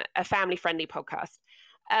a family friendly podcast.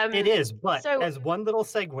 It Um is, but so as one little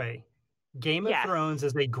segue, Game of yes, Thrones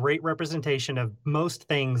is a great representation of most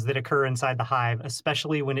things that occur inside the hive,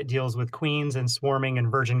 especially when it deals with queens and swarming and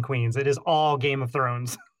virgin queens. It is all Game of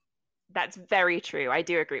Thrones. that's very true. I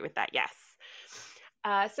do agree with that. Yes.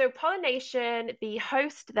 So pollination, the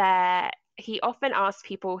host there, he often asks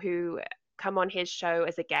people who come on his show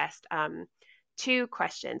as a guest two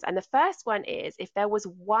questions. And the first one is if there was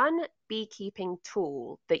one beekeeping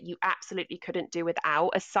tool that you absolutely couldn't do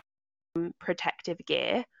without, aside from protective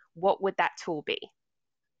gear, what would that tool be?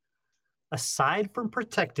 Aside from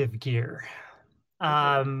protective gear,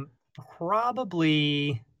 Hmm.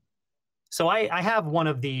 probably. So I have one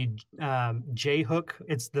of the J Hook.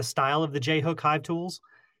 It's the style of the J Hook hive tools,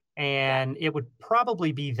 Yeah. and it would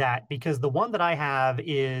probably be that because the one that I have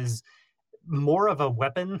is more of a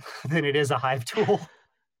weapon than it is a hive tool.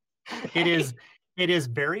 It is Okay. it is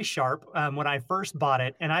very sharp. When I first bought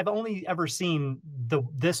it, and I've only ever seen the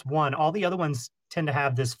this one. All the other ones tend to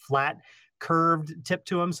have this flat, curved tip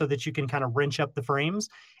to them, so that you can kind of wrench up the frames.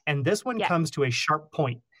 And this one Yeah. comes to a sharp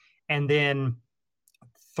point, and then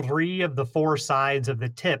three of the four sides of the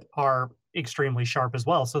tip are extremely sharp as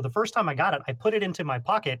well. So the first time I got it, I put it into my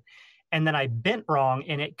pocket, and then I bent wrong,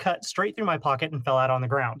 and it cut straight through my pocket and fell out on the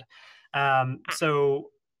ground. Ah,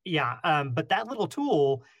 So yeah, but that little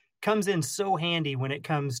tool comes in so handy when it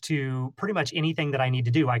comes to pretty much anything that I need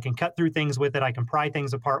to do. I can cut through things with it. I can pry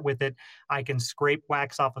things apart with it. I can scrape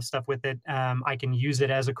wax off of stuff with it. I can use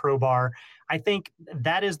it as a crowbar. I think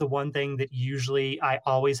that is the one thing that usually I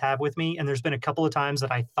always have with me. And there's been a couple of times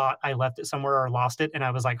that I thought I left it somewhere or lost it, and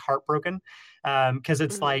I was like heartbroken because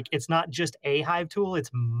it's mhm. like it's not just a hive tool;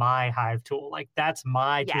 it's my hive tool. Like that's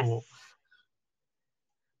my tool. Yes.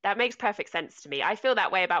 That makes perfect sense to me. I feel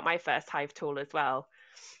that way about my first hive tool as well.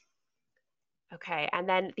 Okay, and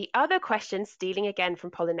then the other question, stealing again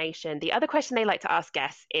from pollination, the other question they like to ask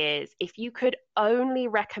guests is if you could only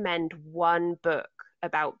recommend one book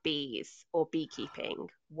about bees or beekeeping,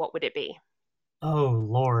 what would it be? Oh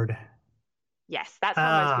Lord. Yes, that's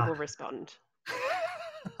how most Ah. people respond.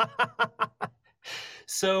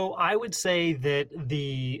 So I would say that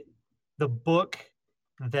the book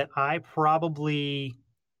that I probably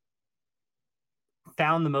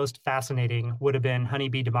found the most fascinating would have been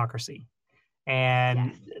Honeybee Democracy. Yes.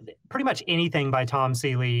 And pretty much anything by Tom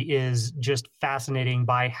Seeley is just fascinating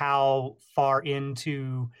by how far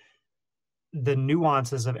into the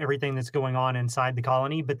nuances of everything that's going on inside the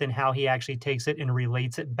colony, but then how he actually takes it and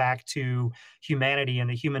relates it back to humanity and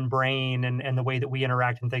the human brain and the way that we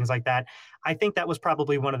interact and things like that. I think that was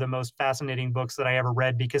probably one of the most fascinating books that I ever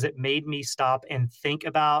read because it made me stop and think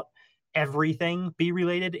about everything bee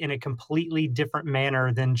related in a completely different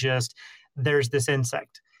manner than just there's this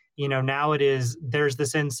insect. Now it is there's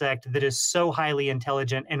this insect that is so highly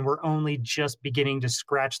intelligent, and we're only just beginning to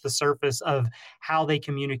scratch the surface of how they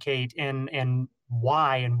communicate and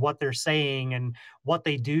why and what they're saying and what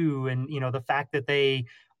they do, and the fact that they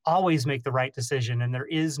always make the right decision, and there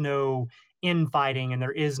is no infighting, and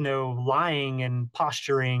there is no lying and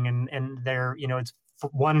posturing, and they're it's for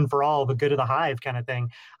one and for all the good of the hive kind of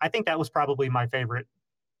thing. I think that was probably my favorite.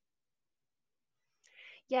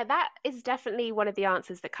 Yeah, that is definitely one of the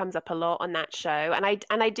answers that comes up a lot on that show. And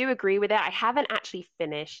I do agree with it. I haven't actually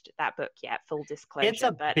finished that book yet, full It's disclosure,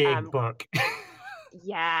 a but big book.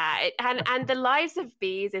 yeah, and the lives of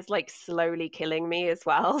bees is like slowly killing me as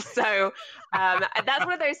well. So that's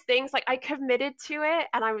one of those things. Like I committed to it,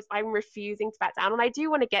 and I'm refusing to back down. And I do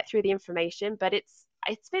want to get through the information, but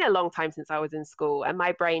it's been a long time since I was in school, and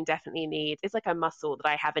my brain definitely needs. It's like a muscle that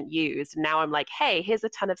I haven't used. Now I'm like, hey, here's a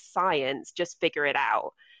ton of science. Just figure it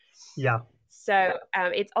out. Yeah, So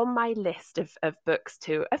it's on my list of books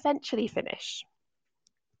to eventually finish.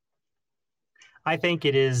 I think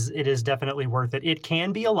it is definitely worth it. It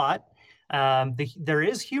can be a lot. There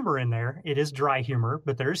is humor in there. It is dry humor,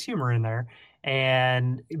 but there is humor in there.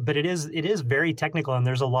 But it is very technical, and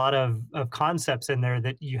there's a lot of concepts in there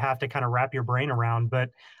that you have to kind of wrap your brain around. But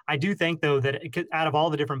I do think, though, that out of all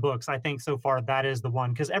the different books, I think so far that is the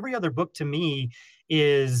one, because every other book to me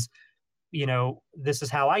is, this is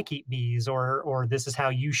how I keep bees, or this is how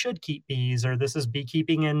you should keep bees, or this is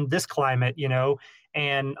beekeeping in this climate,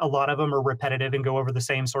 and a lot of them are repetitive and go over the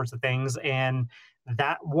same sorts of things. And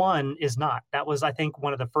that one is not. That was, I think,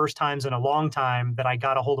 one of the first times in a long time that I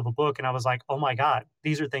got a hold of a book and I was like, oh my God,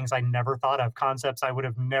 these are things I never thought of, concepts I would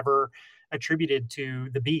have never attributed to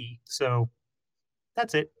the bee. So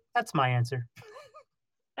that's it. That's my answer.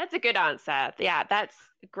 That's a good answer. Yeah, that's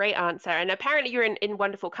a great answer. And apparently you're in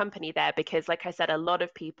wonderful company there because, like I said, a lot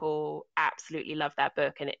of people absolutely love that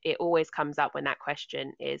book. And it always comes up when that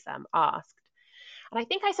question is asked. And I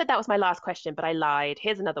think I said that was my last question, but I lied.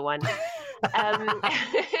 Here's another one. Um,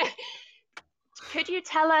 could you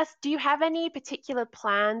tell us, do you have any particular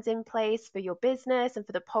plans in place for your business and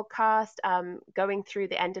for the podcast going through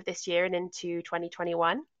the end of this year and into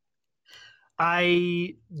 2021?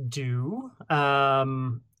 I do.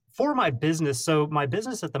 For my business. So my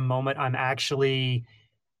business at the moment,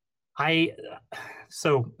 I,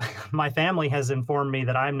 so my family has informed me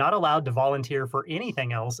that I'm not allowed to volunteer for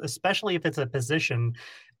anything else, especially if it's a position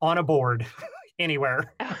on a board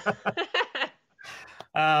anywhere.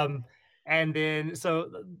 um, and then,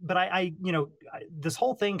 but this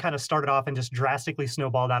whole thing kind of started off and just drastically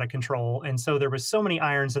snowballed out of control. And so there was so many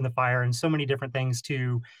irons in the fire and so many different things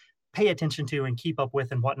to pay attention to and keep up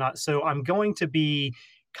with and whatnot. So I'm going to be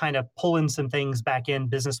kind of pulling some things back in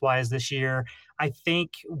business wise this year. I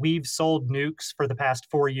think we've sold nukes for the past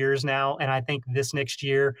 4 years now. And I think this next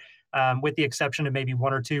year, with the exception of maybe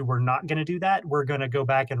one or two, we're not going to do that. We're going to go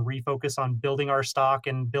back and refocus on building our stock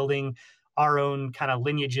and building our own kind of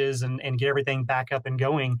lineages and get everything back up and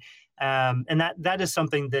going. And that is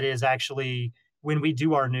something that is actually, when we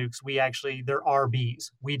do our nukes, there are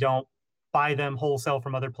bees. We don't buy them wholesale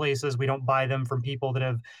from other places. We don't buy them from people that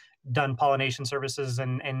have done pollination services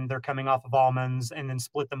and they're coming off of almonds and then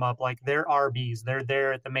split them up. Like, there are bees. They're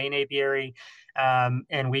there at the main apiary.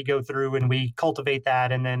 And we go through and we cultivate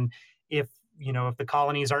that. And then if the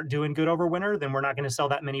colonies aren't doing good over winter, then we're not going to sell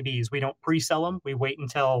that many bees. We don't pre-sell them. We wait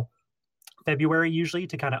until February usually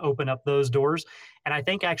to kind of open up those doors. And I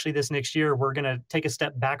think actually this next year, we're going to take a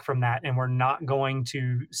step back from that, and we're not going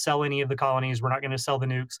to sell any of the colonies. We're not going to sell the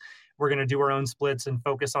nukes. We're going to do our own splits and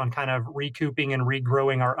focus on kind of recouping and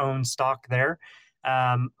regrowing our own stock there.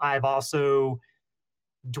 I've also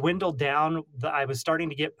dwindled down. I was starting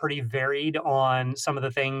to get pretty varied on some of the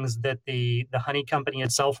things that the honey company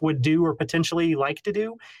itself would do or potentially like to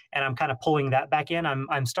do. And I'm kind of pulling that back in.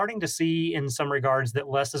 I'm starting to see in some regards that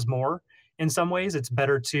less is more. In some ways, it's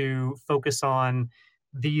better to focus on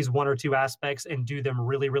these one or two aspects and do them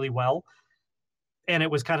really, really well. And it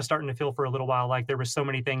was kind of starting to feel for a little while like there were so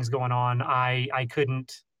many things going on. I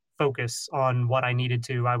couldn't focus on what I needed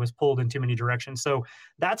to. I was pulled in too many directions. So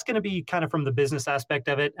that's going to be kind of from the business aspect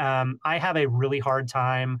of it. I have a really hard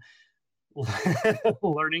time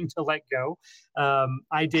learning to let go.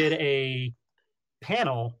 I did a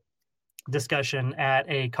panel discussion at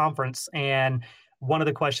a conference, and one of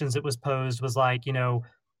the questions that was posed was like,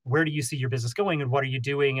 where do you see your business going and what are you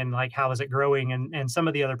doing and like how is it growing? And some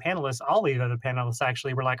of the other panelists, all the other panelists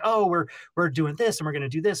actually were like, oh, we're doing this and we're going to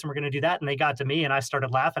do this and we're going to do that. And they got to me and I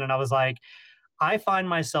started laughing and I was like, I find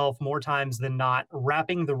myself more times than not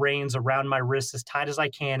wrapping the reins around my wrists as tight as I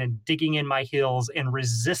can and digging in my heels and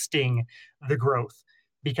resisting the growth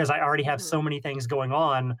because I already have so many things going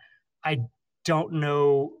on. I don't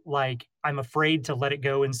know, like, I'm afraid to let it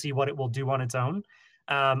go and see what it will do on its own.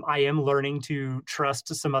 I am learning to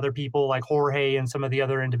trust some other people like Jorge and some of the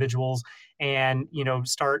other individuals and,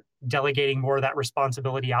 start delegating more of that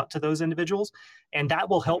responsibility out to those individuals. And that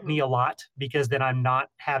will help me a lot because then I'm not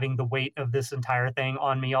having the weight of this entire thing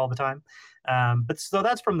on me all the time. But so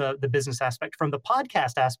that's from the business aspect. From the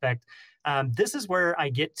podcast aspect, this is where I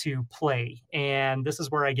get to play. And this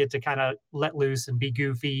is where I get to kind of let loose and be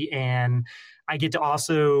goofy. And I get to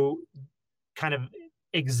also kind of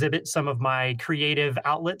exhibit some of my creative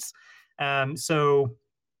outlets. So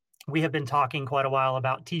we have been talking quite a while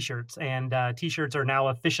about t-shirts, and t-shirts are now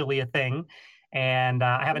officially a thing. And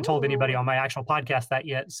I haven't told anybody on my actual podcast that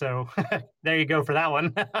yet. So there you go for that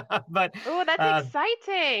one. But that's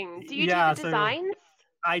exciting. Do you do the designs?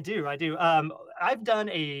 I do. I've done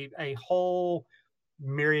a whole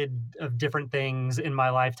myriad of different things in my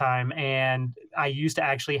lifetime. And I used to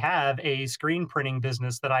actually have a screen printing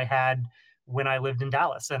business that I had when I lived in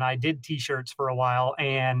Dallas, and I did t-shirts for a while.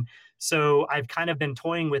 And So I've kind of been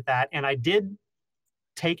toying with that, and I did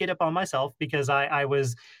take it upon myself because I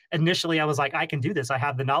was initially, I was like, I can do this. I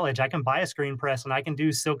have the knowledge. I can buy a screen press and I can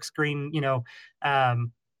do silk screen,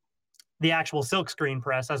 um, the actual silk screen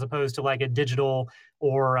press as opposed to like a digital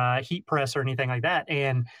or heat press or anything like that.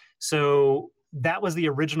 And so that was the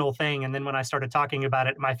original thing. And then when I started talking about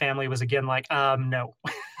it, my family was again like, no,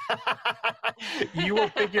 you will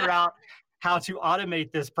figure out how to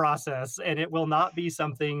automate this process, and it will not be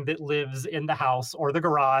something that lives in the house or the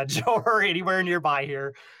garage or anywhere nearby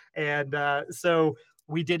here. And so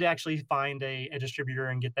we did actually find a distributor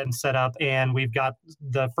and get them set up, and we've got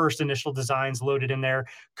the first initial designs loaded in there.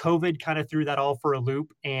 COVID kind of threw that all for a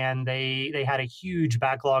loop, and they had a huge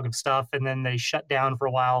backlog of stuff, and then they shut down for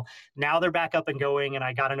a while. Now they're back up and going, and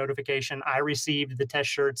I got a notification. I received the test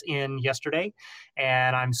shirts in yesterday,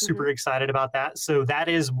 and I'm super excited about that. So that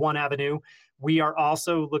is one avenue. We are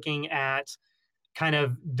also looking at kind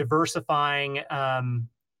of diversifying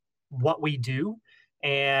what we do,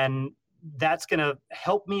 and that's going to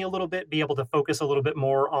help me a little bit be able to focus a little bit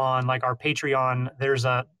more on like our Patreon.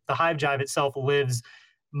 The Hive Jive itself lives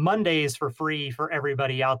Mondays for free for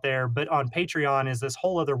everybody out there, but on Patreon is this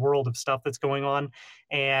whole other world of stuff that's going on.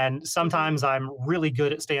 And sometimes I'm really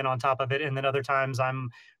good at staying on top of it, and then other times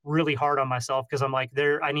I'm really hard on myself because I'm like,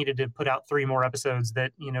 I needed to put out 3 more episodes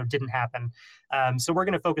that didn't happen. So we're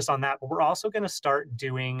going to focus on that, but we're also going to start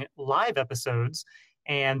doing live episodes.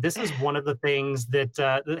 And this is one of the things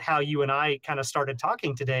that how you and I kind of started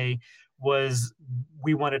talking today was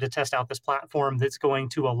we wanted to test out this platform that's going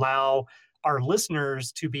to allow our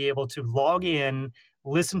listeners to be able to log in,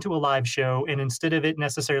 listen to a live show, and instead of it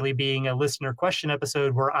necessarily being a listener question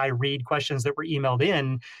episode where I read questions that were emailed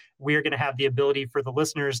in, we're going to have the ability for the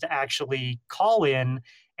listeners to actually call in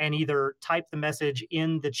and either type the message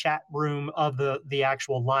in the chat room of the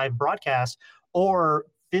actual live broadcast or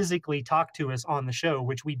physically talk to us on the show,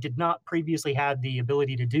 which we did not previously have the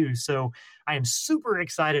ability to do. So I am super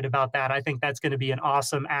excited about that. I think that's going to be an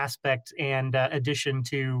awesome aspect and addition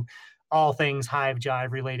to all things Hive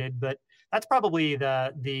Jive related. But that's probably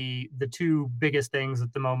the 2 biggest things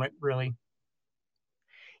at the moment, really.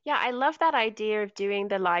 Yeah, I love that idea of doing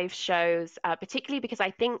the live shows, particularly because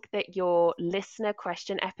I think that your listener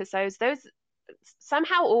question episodes, those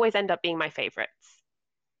somehow always end up being my favorites.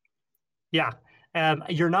 Yeah.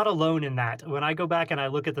 You're not alone in that. When I go back and I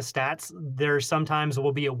look at the stats, there sometimes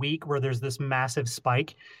will be a week where there's this massive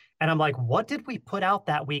spike. And I'm like, what did we put out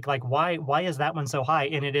that week? Like, why is that one so high?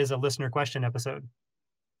 And it is a listener question episode.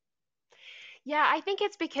 Yeah, I think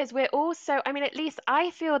it's because we're also, I mean, at least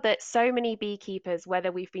I feel that so many beekeepers,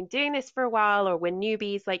 whether we've been doing this for a while or we're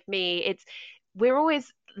newbies like me, we're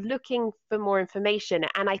always looking for more information.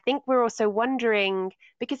 And I think we're also wondering,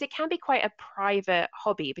 because it can be quite a private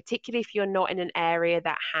hobby, particularly if you're not in an area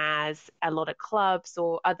that has a lot of clubs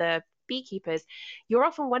or other beekeepers, you're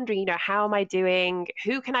often wondering, how am I doing?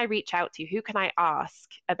 Who can I reach out to? Who can I ask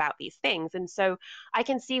about these things? And so I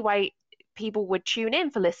can see why people would tune in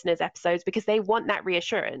for listeners' episodes because they want that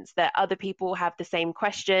reassurance that other people have the same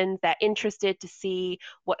questions. They're interested to see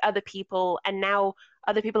what other people, and now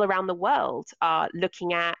other people around the world, are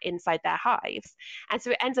looking at inside their hives. And so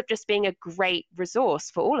it ends up just being a great resource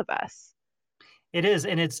for all of us. It is.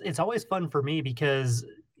 And it's always fun for me because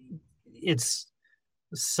it's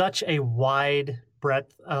such a wide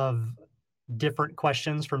breadth of different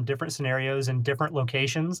questions from different scenarios and different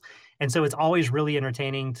locations. And so it's always really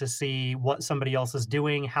entertaining to see what somebody else is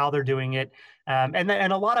doing, how they're doing it. And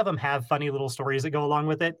a lot of them have funny little stories that go along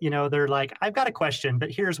with it. They're like, I've got a question,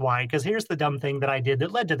 but here's why, because here's the dumb thing that I did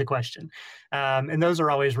that led to the question. And those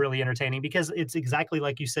are always really entertaining because it's exactly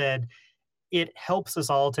like you said, it helps us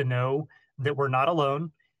all to know that we're not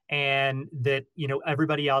alone and that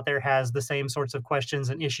everybody out there has the same sorts of questions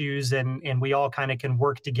and issues, and we all kind of can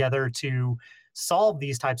work together to solve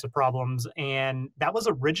these types of problems. And that was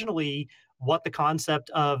originally what the concept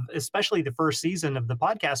of especially the first season of the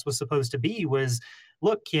podcast was supposed to be, was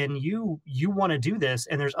look, Ken, you want to do this,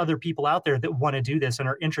 and there's other people out there that want to do this and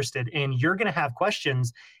are interested, and you're going to have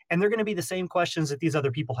questions, and they're going to be the same questions that these other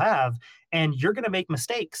people have, and you're going to make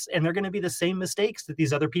mistakes, and they're going to be the same mistakes that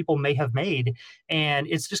these other people may have made. And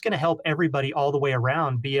it's just going to help everybody all the way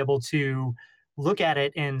around be able to look at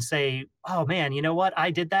it and say, oh man, you know what? I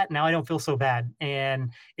did that. Now I don't feel so bad. And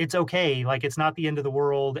it's okay. Like, it's not the end of the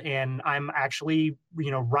world. And I'm actually,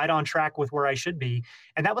 right on track with where I should be.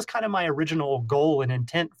 And that was kind of my original goal and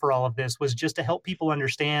intent for all of this, was just to help people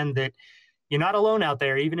understand that you're not alone out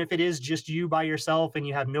there. Even if it is just you by yourself and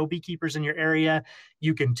you have no beekeepers in your area,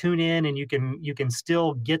 you can tune in and you can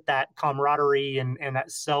still get that camaraderie and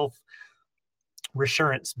that self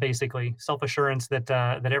reassurance, basically self-assurance that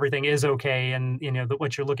everything is okay, and that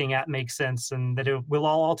what you're looking at makes sense, and that it will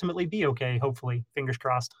all ultimately be okay. Hopefully, fingers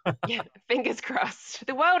crossed. Yeah, fingers crossed.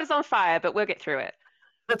 The world is on fire, but we'll get through it.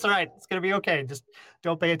 That's all right. It's gonna be okay. Just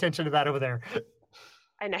don't pay attention to that over there.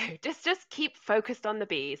 I know. Just keep focused on the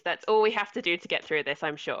bees. That's all we have to do to get through this,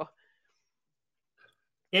 I'm sure.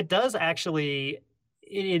 It does actually.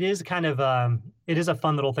 It is kind of it is a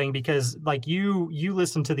fun little thing, because like you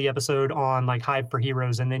listened to the episode on like Hive for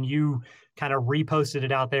Heroes, and then you kind of reposted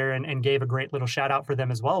it out there and gave a great little shout out for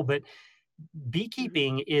them as well. But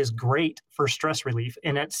beekeeping is great for stress relief,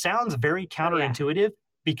 and it sounds very counterintuitive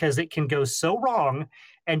because it can go so wrong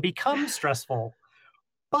and become stressful,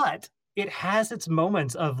 but it has its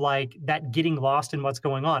moments of like that getting lost in what's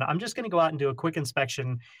going on. I'm just going to go out and do a quick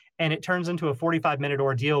inspection, and it turns into a 45-minute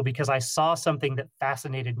ordeal because I saw something that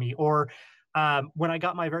fascinated me. Or when I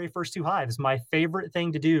got my very first 2 hives, my favorite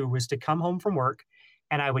thing to do was to come home from work,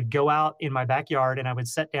 and I would go out in my backyard and I would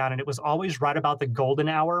sit down, and it was always right about the golden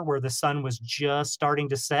hour where the sun was just starting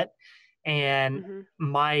to set. And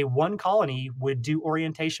my one colony would do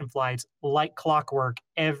orientation flights like clockwork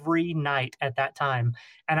every night at that time.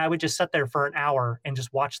 And I would just sit there for an hour and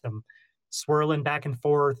just watch them swirling back and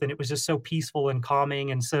forth. And it was just so peaceful and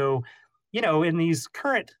calming. And so, in these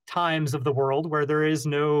current times of the world where there is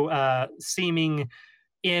no seeming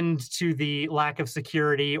end to the lack of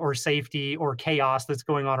security or safety or chaos that's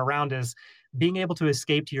going on around us, being able to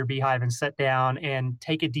escape to your beehive and sit down and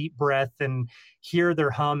take a deep breath and hear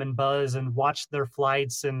their hum and buzz and watch their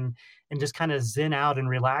flights and just kind of zen out and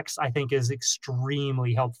relax, I think is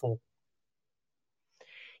extremely helpful.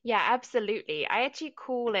 Yeah, absolutely. I actually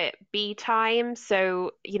call it bee time.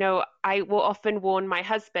 So, I will often warn my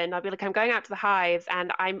husband, I'll be like, I'm going out to the hives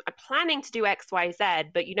and I'm planning to do X, Y, Z,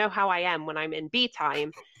 but you know how I am when I'm in bee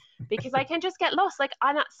time, because I can just get lost. Like,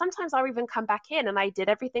 sometimes I'll even come back in and I did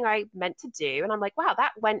everything I meant to do. And I'm like, wow,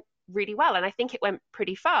 that went really well. And I think it went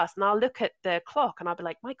pretty fast. And I'll look at the clock and I'll be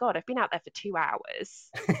like, my God, I've been out there for 2 hours.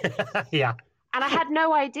 Yeah. And I had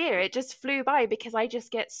no idea. It just flew by because I just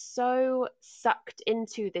get so sucked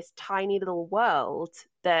into this tiny little world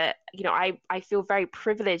that, I feel very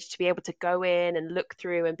privileged to be able to go in and look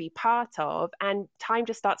through and be part of, and time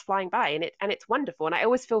just starts flying by, and it's wonderful. And I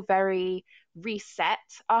always feel very reset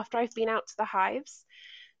after I've been out to the hives.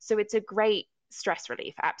 So it's a great stress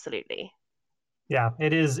relief, absolutely. Yeah,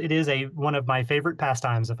 it is. It is one of my favorite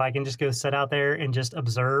pastimes. If I can just go sit out there and just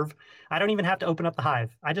observe, I don't even have to open up the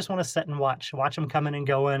hive. I just want to sit and watch them coming and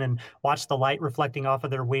going, and watch the light reflecting off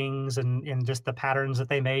of their wings and just the patterns that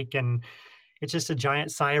they make. And it's just a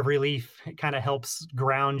giant sigh of relief. It kind of helps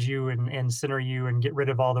ground you and center you and get rid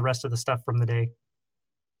of all the rest of the stuff from the day.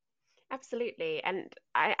 Absolutely. And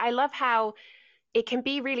I love how it can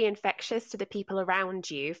be really infectious to the people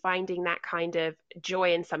around you, finding that kind of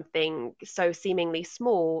joy in something so seemingly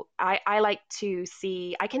small. I like to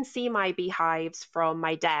see, I can see my beehives from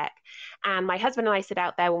my deck. And my husband and I sit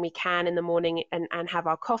out there when we can in the morning and have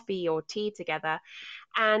our coffee or tea together.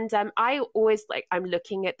 And I always I'm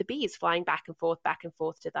looking at the bees flying back and forth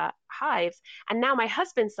to the hives. And now my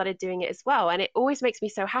husband started doing it as well. And it always makes me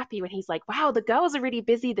so happy when he's like, wow, the girls are really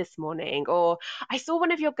busy this morning. Or I saw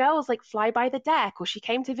one of your girls fly by the deck, or she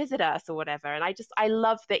came to visit us or whatever. And I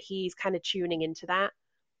love that he's kind of tuning into that.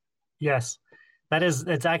 Yes,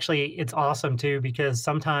 it's awesome too, because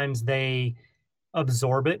sometimes they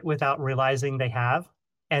absorb it without realizing they have.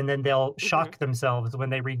 And then they'll shock themselves when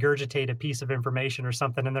they regurgitate a piece of information or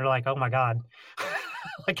something. And they're like, oh my God,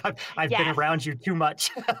 I've been around you too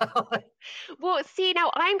much. Well, see, now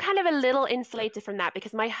I'm kind of a little insulated from that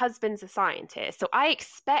because my husband's a scientist. So I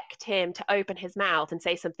expect him to open his mouth and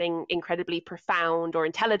say something incredibly profound or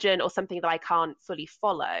intelligent or something that I can't fully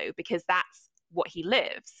follow, because that's what he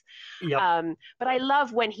lives. Yep. But I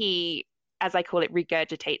love when he, as I call it,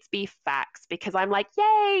 regurgitates beef facts, because I'm like,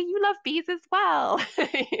 yay, you love bees as well.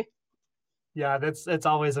 Yeah, it's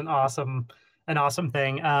always an awesome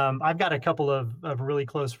thing. I've got a couple of really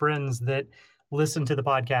close friends that listen to the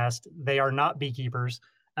podcast. They are not beekeepers.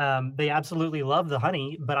 They absolutely love the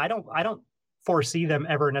honey, but I don't foresee them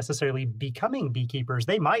ever necessarily becoming beekeepers.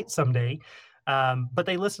 They might someday, but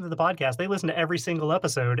they listen to the podcast. They listen to every single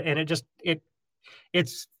episode, and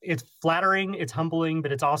it's flattering, it's humbling,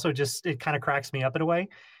 but it's also just, it kind of cracks me up in a way,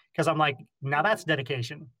 because I'm like, now that's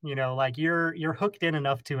dedication. You're hooked in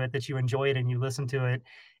enough to it that you enjoy it and you listen to it,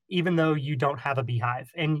 even though you don't have a beehive.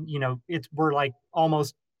 And we're like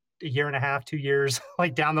almost a year and a half, 2 years,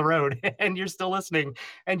 like down the road, and you're still listening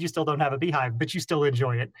and you still don't have a beehive, but you still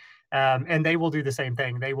enjoy it. And they will do the same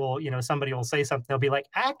thing. They will, somebody will say something. They'll be like,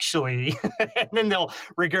 actually, and then they'll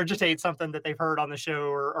regurgitate something that they've heard on the show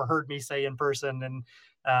or heard me say in person. And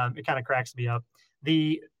it kind of cracks me up.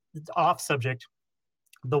 The off subject,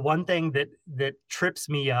 the one thing that trips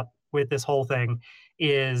me up with this whole thing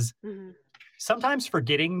is sometimes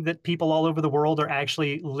forgetting that people all over the world are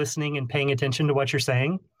actually listening and paying attention to what you're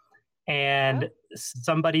saying. And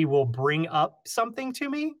somebody will bring up something to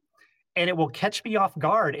me and it will catch me off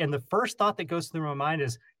guard. And the first thought that goes through my mind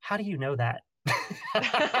is, how do you know that?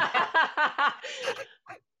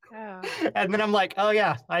 And then I'm like, oh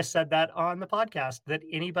yeah, I said that on the podcast that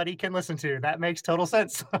anybody can listen to. That makes total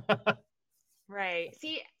sense. Right.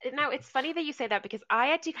 See, now it's funny that you say that because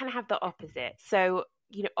I actually kind of have the opposite. So,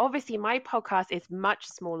 obviously my podcast is much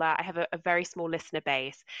smaller. I have a very small listener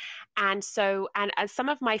base. And as some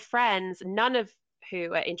of my friends, none of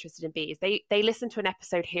who are interested in bees, they listen to an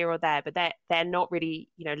episode here or there, but they're not really,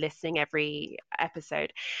 listening every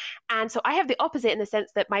episode. And so I have the opposite in the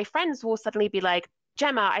sense that my friends will suddenly be like,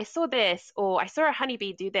 Gemma, I saw this, or I saw a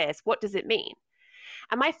honeybee do this. What does it mean?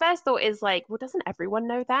 And my first thought is like, well, doesn't everyone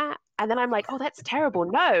know that? And then I'm like, oh, that's terrible.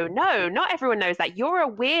 No, not everyone knows that. You're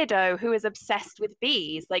a weirdo who is obsessed with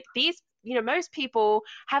bees. Like these, most people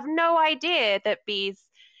have no idea that bees,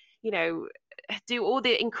 do all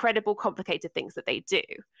the incredible complicated things that they do.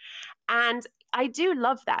 And I do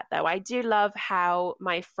love that though. I do love how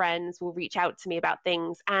my friends will reach out to me about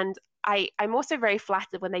things. And I'm also very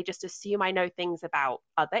flattered when they just assume I know things about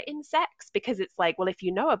other insects, because it's like, well, if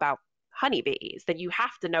you know about honeybees, then you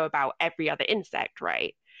have to know about every other insect,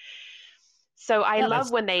 right? So I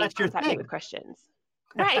love when they contact me with questions.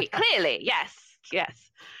 Right, clearly, yes.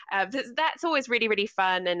 That's always really, really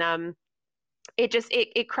fun. And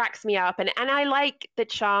it cracks me up. And I like the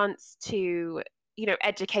chance to,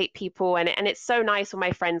 educate people. And it's so nice when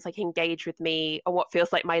my friends like engage with me on what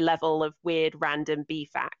feels like my level of weird, random bee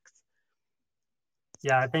facts.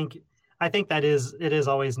 Yeah, I think it is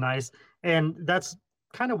always nice. And that's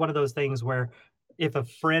kind of one of those things where if a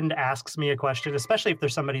friend asks me a question, especially if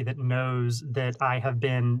there's somebody that knows that I have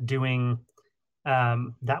been doing,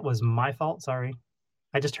 that was my fault. Sorry.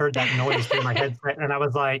 I just heard that noise through my headset and I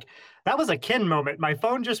was like, that was a Ken moment. My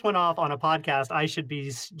phone just went off on a podcast. I should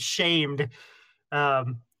be shamed.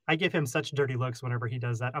 I give him such dirty looks whenever he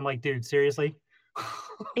does that. I'm like, dude, seriously?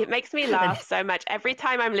 It makes me laugh so much. Every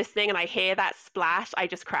time I'm listening and I hear that splash, I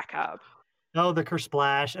just crack up. Oh, the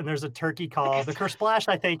Kersplash, and there's a turkey call. The Kersplash,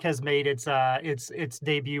 I think, has made its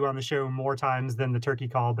debut on the show more times than the turkey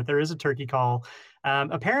call, but there is a turkey call.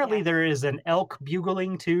 Apparently, there is an elk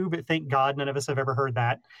bugling too, but thank God none of us have ever heard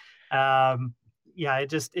that.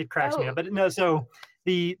 It cracks me up. But no, so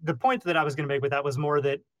the point that I was going to make with that was more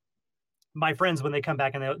that my friends, when they come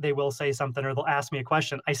back and they will say something or they'll ask me a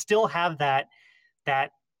question, I still have that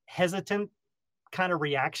hesitant kind of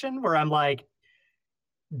reaction where I'm like,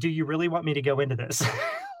 do you really want me to go into this?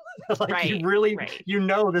 This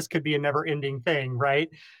could be a never ending thing. Right.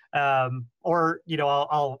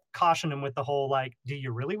 I'll caution them with the whole, like, do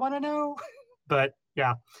you really want to know? But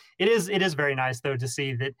yeah, it is very nice though, to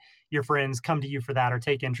see that your friends come to you for that or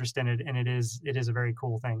take interest in it. And it is a very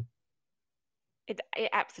cool thing. It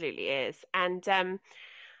absolutely is. And,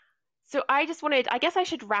 so I guess I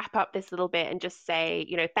should wrap up this little bit and just say,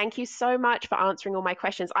 thank you so much for answering all my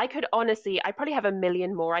questions. I probably have a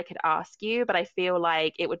million more I could ask you, but I feel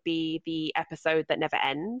like it would be the episode that never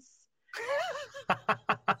ends.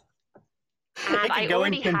 It can go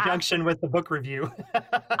in conjunction with the book review.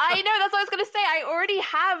 I know, that's what I was going to say. I already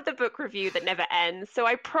have the book review that never ends, so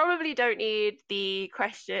I probably don't need the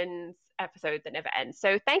questions episode that never ends.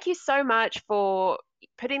 So thank you so much for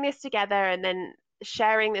putting this together and then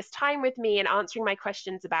sharing this time with me and answering my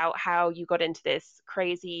questions about how you got into this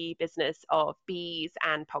crazy business of bees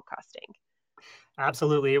and podcasting.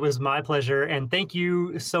 Absolutely. It was my pleasure. And thank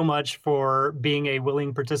you so much for being a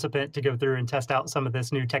willing participant to go through and test out some of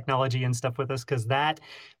this new technology and stuff with us, because that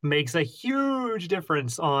makes a huge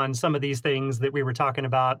difference on some of these things that we were talking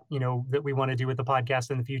about, that we want to do with the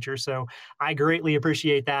podcast in the future. So I greatly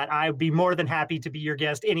appreciate that. I'd be more than happy to be your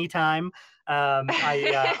guest anytime.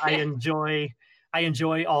 I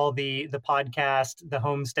enjoy all the podcast, the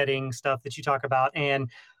homesteading stuff that you talk about. And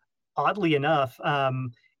oddly enough,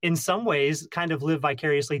 in some ways kind of live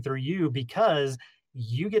vicariously through you, because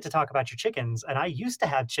you get to talk about your chickens. And I used to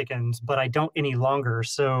have chickens, but I don't any longer.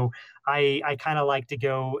 So I kind of like to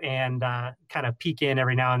go and kind of peek in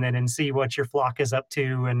every now and then and see what your flock is up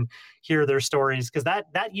to and hear their stories. Because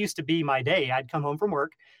that used to be my day. I'd come home from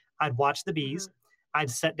work, I'd watch the bees. I'd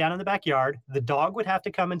sit down in the backyard. The dog would have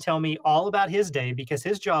to come and tell me all about his day because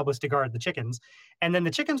his job was to guard the chickens. And then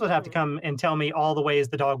the chickens would have to come and tell me all the ways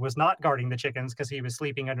the dog was not guarding the chickens because he was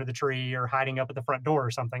sleeping under the tree or hiding up at the front door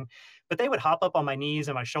or something. But they would hop up on my knees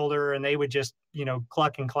and my shoulder and they would just,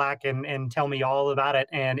 cluck and clack and tell me all about it.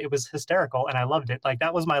 And it was hysterical. And I loved it. Like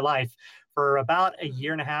that was my life for about a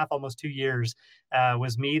year and a half, almost 2 years,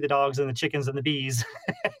 was me, the dogs, and the chickens and the bees.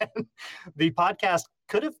 The podcast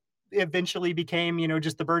could have eventually became,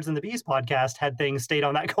 just the Birds and the Bees podcast had things stayed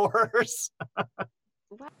on that course.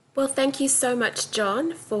 Well, thank you so much,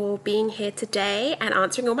 John, for being here today and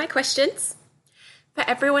answering all my questions. For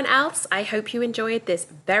everyone else, I hope you enjoyed this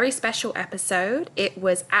very special episode. It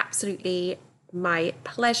was absolutely my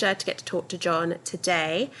pleasure to get to talk to John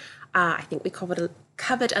today. I think we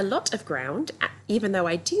covered a lot of ground, even though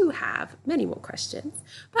I do have many more questions,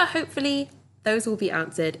 but hopefully those will be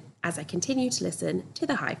answered as I continue to listen to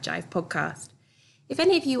the Hive Jive podcast. If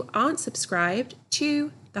any of you aren't subscribed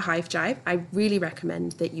to the Hive Jive, I really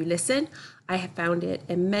recommend that you listen. I have found it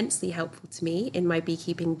immensely helpful to me in my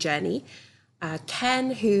beekeeping journey.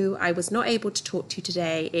 Ken, who I was not able to talk to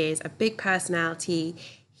today, is a big personality.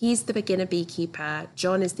 He's the beginner beekeeper.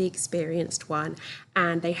 John is the experienced one,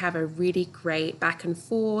 and they have a really great back and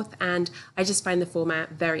forth, and I just find the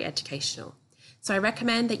format very educational. So I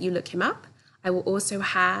recommend that you look him up. I will also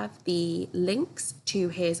have the links to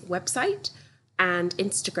his website and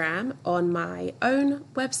Instagram on my own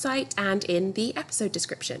website and in the episode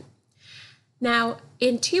description. Now,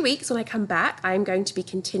 in 2 weeks when I come back, I'm going to be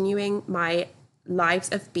continuing my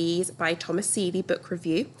Lives of Bees by Thomas Seeley book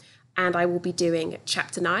review, and I will be doing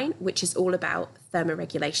chapter 9, which is all about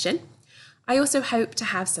thermoregulation. I also hope to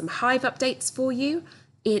have some hive updates for you.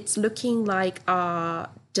 It's looking like our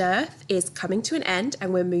dearth is coming to an end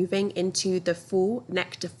and we're moving into the full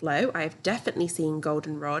nectar flow. I have definitely seen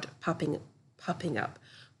goldenrod popping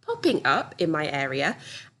up in my area,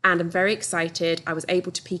 and I'm very excited. I was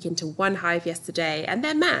able to peek into one hive yesterday and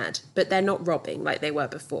they're mad, but they're not robbing like they were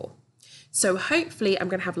before. So hopefully I'm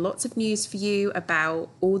going to have lots of news for you about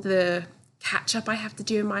all the catch up I have to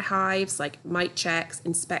do in my hives, like mite checks,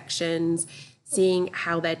 inspections, seeing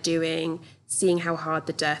how they're doing, seeing how hard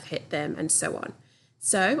the dearth hit them, and so on.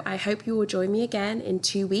 So I hope you will join me again in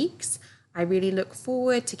 2 weeks. I really look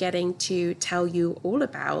forward to getting to tell you all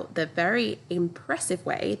about the very impressive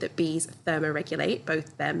way that bees thermoregulate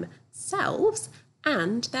both themselves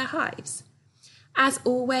and their hives. As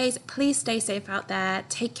always, please stay safe out there,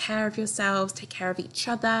 take care of yourselves, take care of each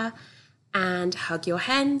other, and hug your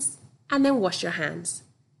hens, and then wash your hands.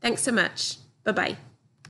 Thanks so much. Bye-bye.